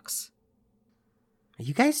sucks. Are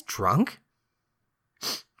you guys drunk?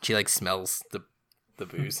 She, smells the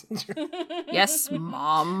booze. Yes,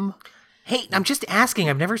 Mom. Hey, I'm just asking.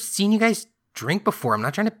 I've never seen you guys drink before. I'm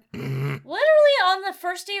not trying to... Literally on the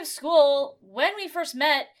first day of school, when we first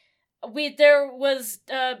met, there was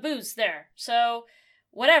booze there. So,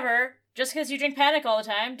 whatever. Just because you drink Panic all the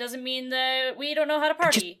time doesn't mean that we don't know how to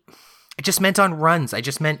party. I just meant on runs. I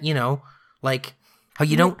just meant, how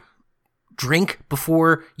you don't drink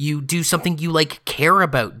before you do something you, care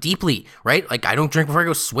about deeply, right? I don't drink before I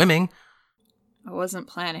go swimming. I wasn't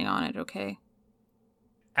planning on it, okay?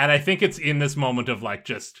 And I think it's in this moment of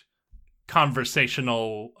just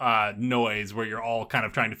conversational noise where you're all kind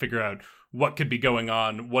of trying to figure out what could be going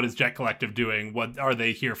on. What is Jet Collective doing? What are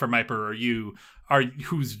they here for, Myper or you?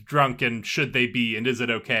 Who's drunk and should they be? And is it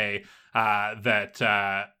okay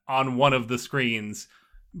that on one of the screens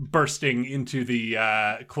bursting into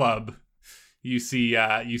the club, you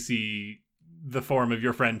see the form of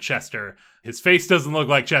your friend Chester. His face doesn't look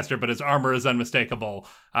like Chester, but his armor is unmistakable,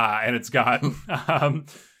 and it's got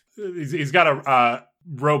he's got a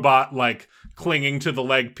robot clinging to the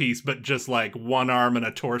leg piece, but just one arm and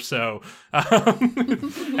a torso,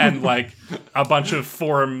 and a bunch of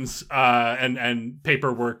forms and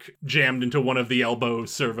paperwork jammed into one of the elbow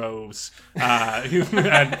servos,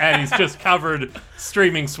 and he's just covered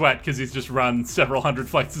streaming sweat because he's just run several hundred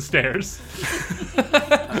flights of stairs.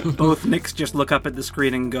 Both Nicks just look up at the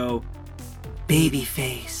screen and go, Baby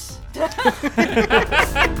face. So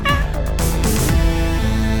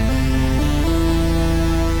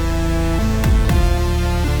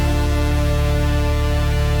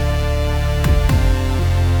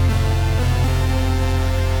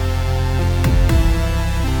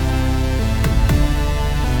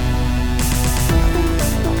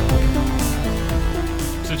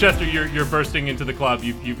Chester, you're bursting into the club.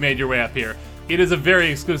 You've made your way up here. It is a very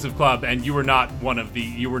exclusive club, and you were not on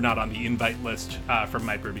the invite list from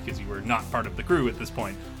Myper because you were not part of the crew at this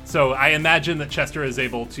point. So I imagine that Chester is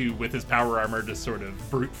able to, with his power armor, just sort of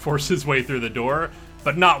brute force his way through the door,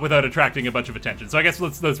 but not without attracting a bunch of attention. So I guess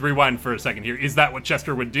let's rewind for a second here. Is that what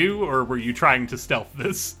Chester would do, or were you trying to stealth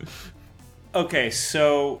this? Okay,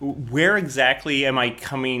 so where exactly am I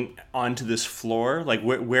coming onto this floor?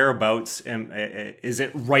 Whereabouts is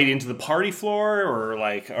it right into the party floor, or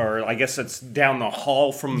I guess it's down the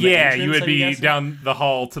hall from the entrance, you would be down the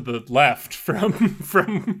hall to the left from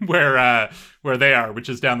where they are, which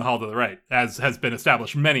is down the hall to the right, as has been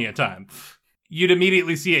established many a time. You'd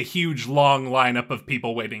immediately see a huge long lineup of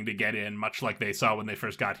people waiting to get in, much like they saw when they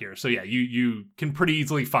first got here. So yeah, you can pretty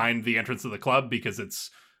easily find the entrance of the club because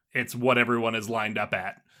it's what everyone is lined up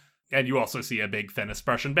at. And you also see a big Thinnis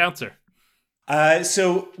Prussian bouncer.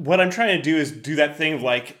 So what I'm trying to do is do that thing of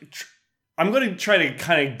I'm going to try to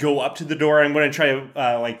kind of go up to the door. I'm going to try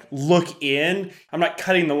to look in. I'm not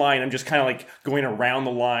cutting the line. I'm just kind of going around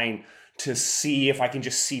the line to see if I can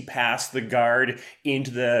just see past the guard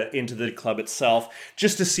into the club itself,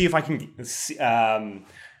 just to see if I can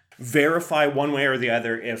verify one way or the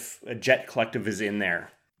other if a Jet Collective is in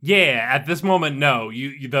there. Yeah, at this moment, no.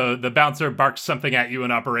 The bouncer barks something at you in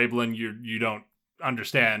Upper Ablin you don't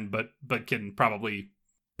understand, but can probably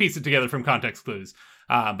piece it together from context clues.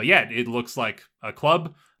 But yeah, it looks like a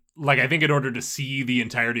club. I think in order to see the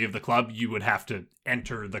entirety of the club, you would have to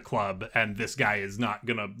enter the club, and this guy is not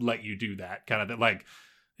gonna let you do that. Kind of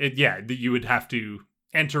you would have to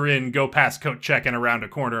enter in, go past coat check and around a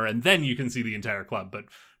corner, and then you can see the entire club.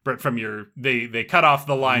 But from they cut off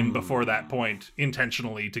the line before that point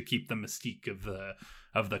intentionally to keep the mystique of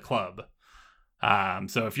of the club.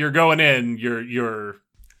 So if you're going in, you're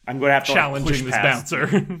I'm going to have to challenging this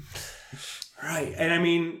bouncer. Right. And I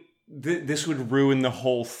mean, this would ruin the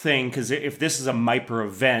whole thing, because if this is a Myper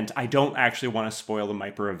event, I don't actually want to spoil the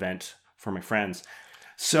Myper event for my friends.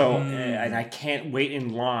 So, and I can't wait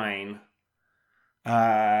in line.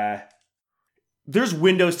 There's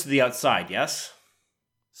windows to the outside, yes?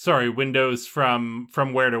 Sorry, windows from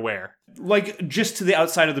where to where? Like, just to the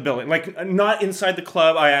outside of the building. Like, not inside the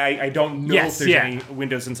club. I don't know if there's any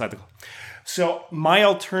windows inside the club. So my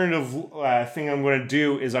alternative thing I'm going to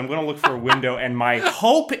do is I'm going to look for a window, and my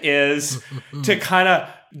hope is to kind of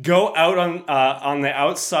go out on the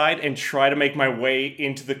outside and try to make my way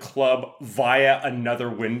into the club via another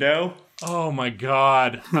window. Oh my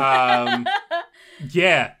god.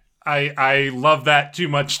 Yeah, I love that too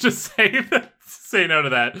much to say no to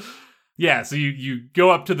that. Yeah, so you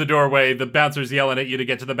go up to the doorway, the bouncer's yelling at you to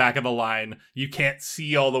get to the back of the line. You can't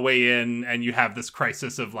see all the way in, and you have this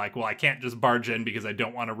crisis of like, well, I can't just barge in because I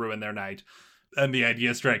don't want to ruin their night. And the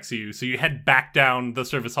idea strikes you. So you head back down the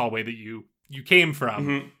service hallway that you came from.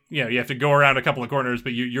 Mm-hmm. You know, you have to go around a couple of corners,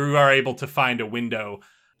 but you are able to find a window.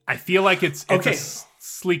 I feel like it's a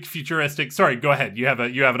sleek, futuristic. Sorry, go ahead. You have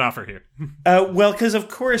an offer here. Well, because of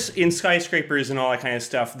course in skyscrapers and all that kind of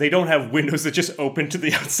stuff, they don't have windows that just open to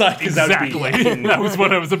the outside. Exactly. That was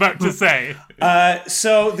what I was about to say.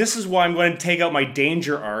 So this is why I'm going to take out my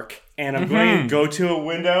danger arc, and I'm going to go to a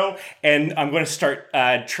window, and I'm going to start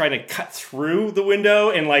trying to cut through the window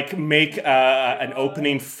and like make an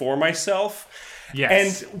opening for myself.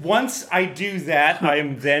 Yes. And once I do that, I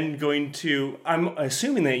am then going to... I'm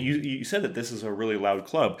assuming that you said that this is a really loud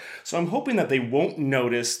club. So I'm hoping that they won't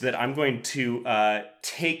notice that I'm going to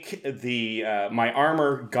take my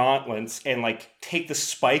armor gauntlets and like take the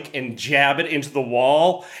spike and jab it into the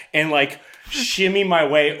wall and like shimmy my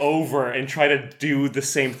way over and try to do the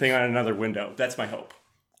same thing on another window. That's my hope.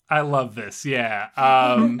 I love this. Yeah.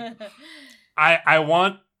 I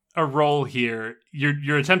want a roll here.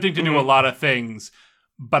 You're attempting to do a lot of things,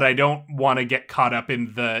 but I don't want to get caught up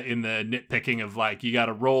in the nitpicking of like, you got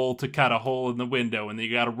to roll to cut a hole in the window, and then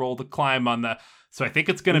you got to roll to climb on the. So I think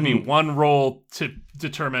it's going to be one roll to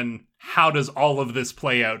determine how does all of this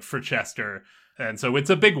play out for Chester, and so it's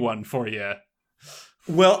a big one for you.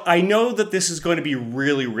 Well, I know that this is going to be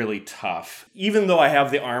really, really tough. Even though I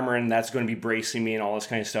have the armor and that's going to be bracing me and all this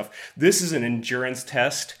kind of stuff, this is an endurance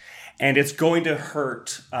test. And it's going to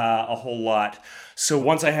hurt a whole lot. So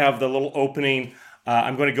once I have the little opening,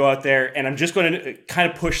 I'm going to go out there and I'm just going to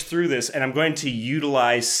kind of push through this. And I'm going to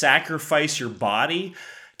utilize sacrifice your body.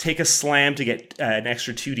 Take a slam to get an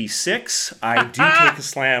extra 2d6. I do take a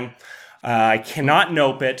slam. I cannot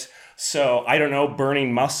nope it. So I don't know,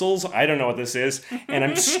 burning muscles. I don't know what this is. And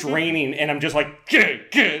I'm straining and I'm just like,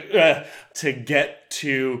 to get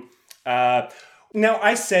to... Now,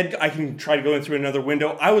 I said I can try to go in through another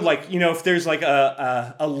window. I would like, if there's like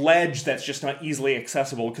a ledge that's just not easily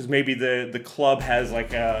accessible, because maybe the club has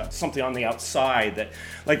like something on the outside that,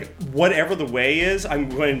 like, whatever the way is, I'm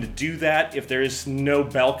going to do that. If there is no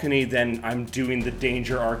balcony, then I'm doing the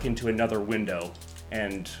danger arc into another window.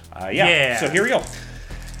 And so here we go.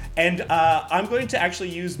 And I'm going to actually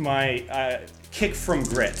use my kick from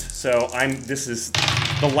grit. So this is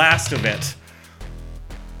the last of it.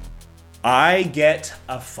 I get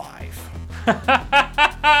a 5.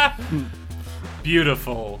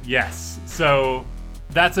 Beautiful. Yes. So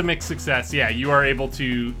that's a mixed success. Yeah, you are able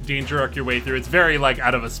to danger arc your way through. It's very like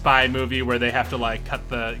out of a spy movie where they have to like cut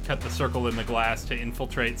the circle in the glass to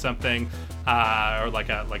infiltrate something, or like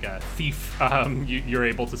a thief. You're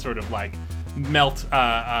able to sort of like melt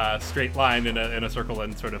a straight line in a circle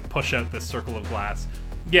and sort of push out this circle of glass.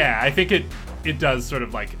 Yeah, I think it does sort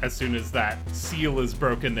of like, as soon as that seal is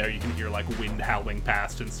broken there, you can hear like wind howling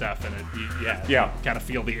past and stuff, and kind of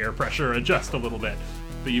feel the air pressure adjust a little bit.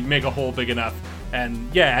 But you make a hole big enough, and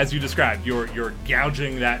yeah, as you described, you're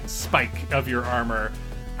gouging that spike of your armor.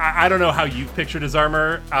 I don't know how you've pictured his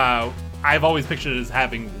armor. I've always pictured it as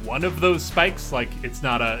having one of those spikes, like it's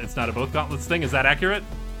not a both gauntlets thing. Is that accurate?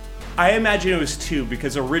 I imagine it was 2,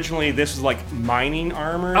 because originally this was like mining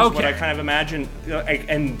armor is what I kind of imagined,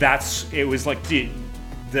 and it was like the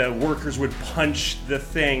workers would punch the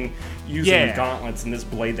thing using the gauntlets and this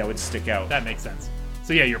blade that would stick out. That makes sense.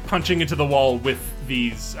 So yeah, you're punching into the wall with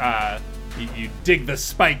these, you dig the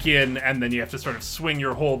spike in, and then you have to sort of swing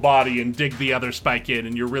your whole body and dig the other spike in,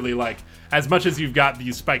 and you're really like, as much as you've got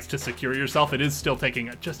these spikes to secure yourself, it is still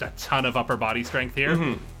taking just a ton of upper body strength here.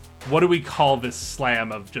 Mm-hmm. What do we call this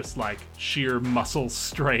slam of just like sheer muscle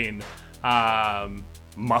strain?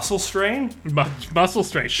 Muscle strain? Muscle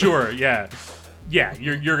strain, sure, yeah. Yeah,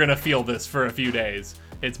 you're gonna feel this for a few days.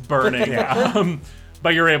 It's burning.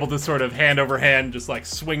 But you're able to sort of hand over hand just like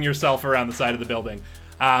swing yourself around the side of the building.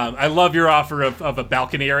 I love your offer of a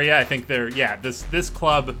balcony area. I think this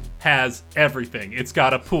club has everything. It's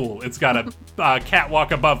got a pool. It's got a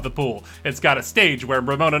catwalk above the pool. It's got a stage where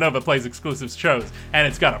Ramona Nova plays exclusive shows. And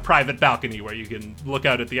it's got a private balcony where you can look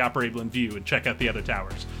out at the Opera Ablin view and check out the other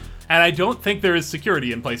towers. And I don't think there is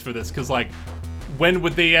security in place for this, because, like, when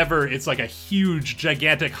would they ever... It's like a huge,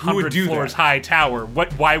 gigantic 100 floors high tower.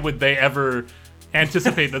 Why would they ever...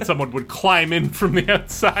 anticipate that someone would climb in from the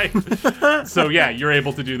outside? So yeah, you're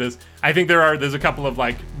able to do this. I think there's a couple of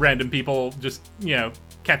like random people just,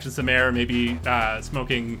 catching some air, maybe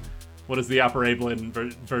smoking, what is the Opera Ablin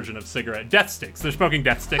version of cigarette? Death sticks. They're smoking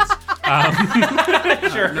death sticks.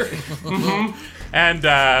 Sure. And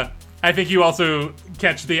I think you also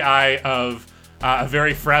catch the eye of a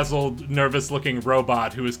very frazzled, nervous-looking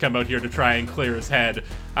robot who has come out here to try and clear his head.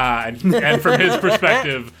 And from his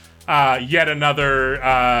perspective, yet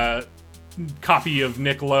another copy of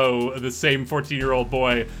Nick Lowe, the same 14-year-old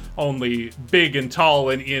boy, only big and tall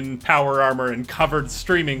and in power armor and covered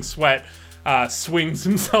streaming sweat, swings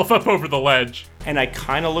himself up over the ledge. And I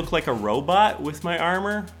kind of look like a robot with my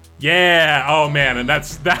armor. Yeah. Oh man, and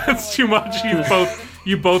that's too much.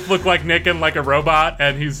 You both look like Nick and like a robot,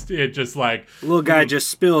 and it just like little guy just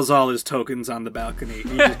spills all his tokens on the balcony.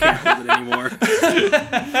 He just can't hold it anymore.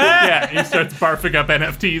 Yeah, he starts barfing up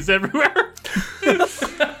NFTs everywhere.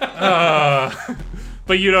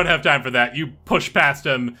 But you don't have time for that. You push past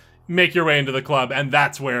him, make your way into the club, and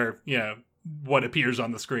that's where what appears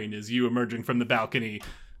on the screen is you emerging from the balcony,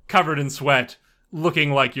 covered in sweat,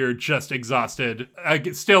 looking like you're just exhausted,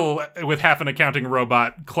 still with half an accounting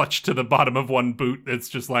robot clutched to the bottom of one boot. It's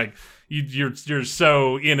just like you're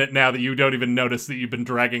so in it now that you don't even notice that you've been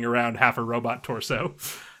dragging around half a robot torso.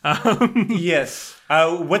 Yes.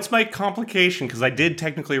 What's my complication? Because I did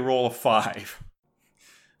technically roll a 5.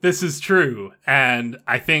 This is true, and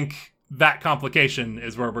I think that complication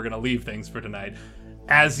is where we're going to leave things for tonight.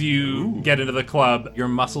 As you get into the club, your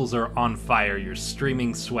muscles are on fire, you're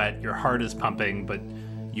streaming sweat, your heart is pumping, but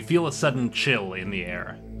you feel a sudden chill in the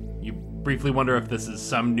air. You briefly wonder if this is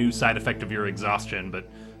some new side effect of your exhaustion, but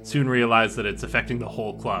soon realize that it's affecting the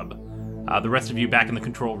whole club. The rest of you back in the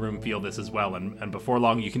control room feel this as well, and before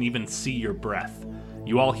long you can even see your breath.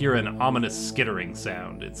 You all hear an ominous skittering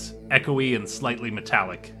sound. It's echoey and slightly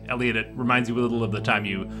metallic. Elliot, it reminds you a little of the time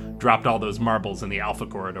you dropped all those marbles in the Alpha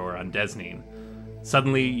Corridor on Desneen.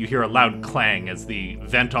 Suddenly, you hear a loud clang as the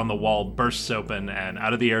vent on the wall bursts open, and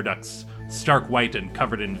out of the air ducts, stark white and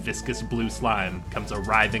covered in viscous blue slime, comes a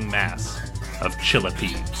writhing mass of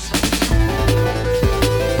chillipedes.